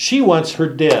 She wants her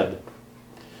dead.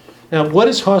 Now, what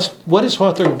is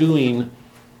Hawthorne doing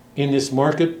in this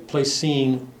marketplace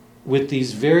scene with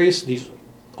these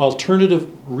alternative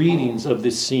readings of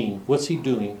this scene? What's he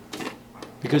doing?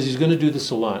 Because he's going to do this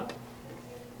a lot.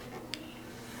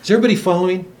 Is everybody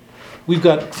following? We've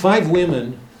got 5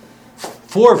 women,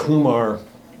 4 of whom are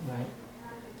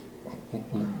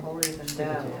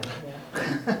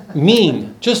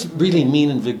mean, just really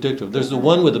mean and vindictive. There's the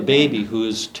one with a baby who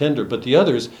is tender, but the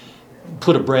others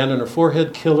put a brand on her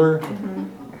forehead, kill her.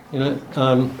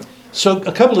 So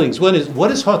a couple of things. One is, what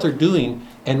is Hawthorne doing,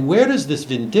 and where does this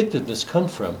vindictiveness come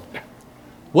from?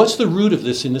 What's the root of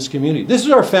this in this community? This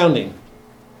is our founding.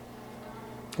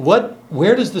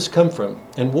 Where does this come from?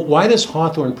 And why does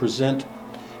Hawthorne present,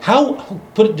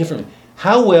 put it differently,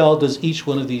 how well does each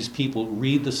one of these people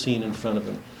read the scene in front of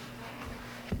them?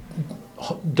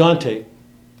 Dante,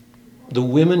 the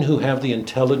women who have the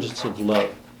intelligence of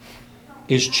love.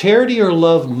 Is charity or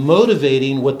love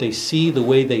motivating what they see, the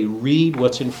way they read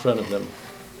what's in front of them?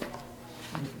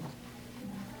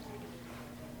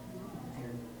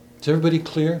 Is everybody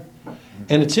clear?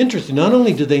 And it's interesting, not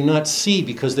only do they not see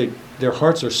because their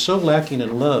hearts are so lacking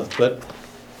in love, but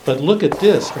look at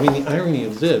this. I mean, the irony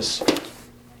of this.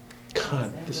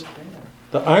 God,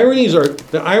 the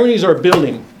ironies are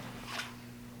building.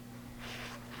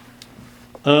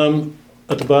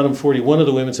 At the bottom 40, one of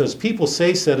the women says, people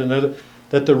say, said another,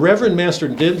 that the Reverend Master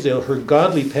Dimmesdale, her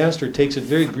godly pastor, takes it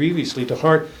very grievously to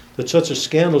heart that such a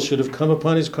scandal should have come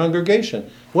upon his congregation.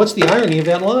 What's the irony of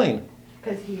that line?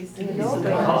 Because he's the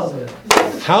adulterer.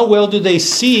 How well do they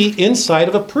see inside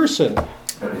of a person?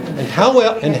 And how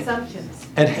well Assumptions.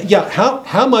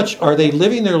 how much are they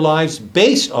living their lives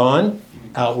based on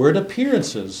outward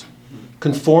appearances?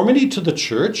 Conformity to the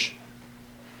church.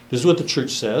 This is what the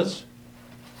church says.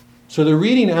 So they're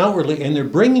reading outwardly and they're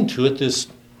bringing to it this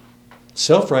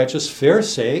self-righteous,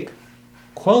 pharisaic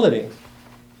quality.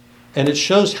 And it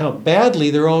shows how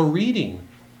badly they're all reading.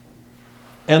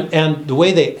 And the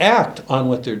way they act on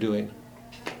what they're doing.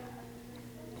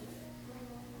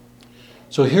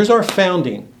 So here's our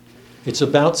founding. It's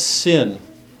about sin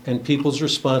and people's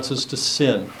responses to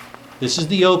sin. This is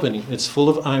the opening. It's full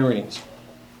of ironies.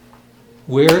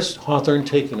 Where's Hawthorne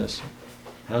taking us?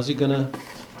 How's he gonna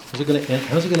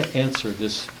answer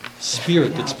this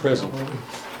spirit that's present?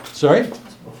 Sorry?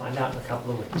 We'll find out in a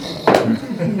couple of weeks.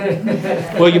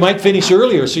 Well, you might finish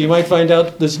earlier, so you might find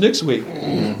out this next week.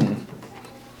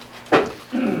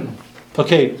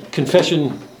 Okay,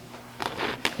 confession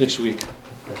next week.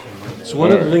 It's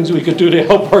one of the things we could do to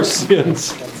help our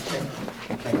sins. No,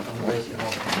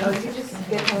 you just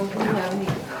get home,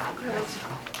 let's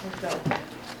go.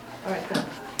 All right, go.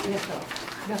 Yes,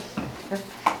 go.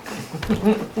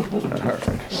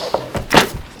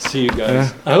 See you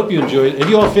guys. I hope you enjoyed it. Have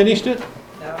you all finished it?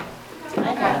 No.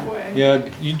 I have. Yeah.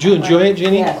 Did you enjoy it,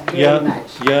 Jenny? Yes, very Yeah.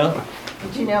 much. Yeah.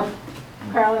 But you know,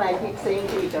 Carl and I keep saying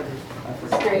to each other,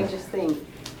 the strangest thing.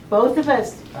 Both of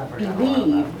us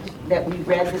believed that we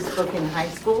read this book in high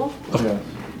school,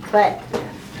 but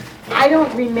I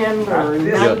don't remember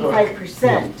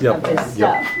 95% of this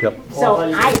stuff. Yep. So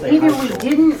either we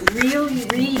didn't really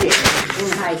read it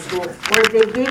in high school, or they gave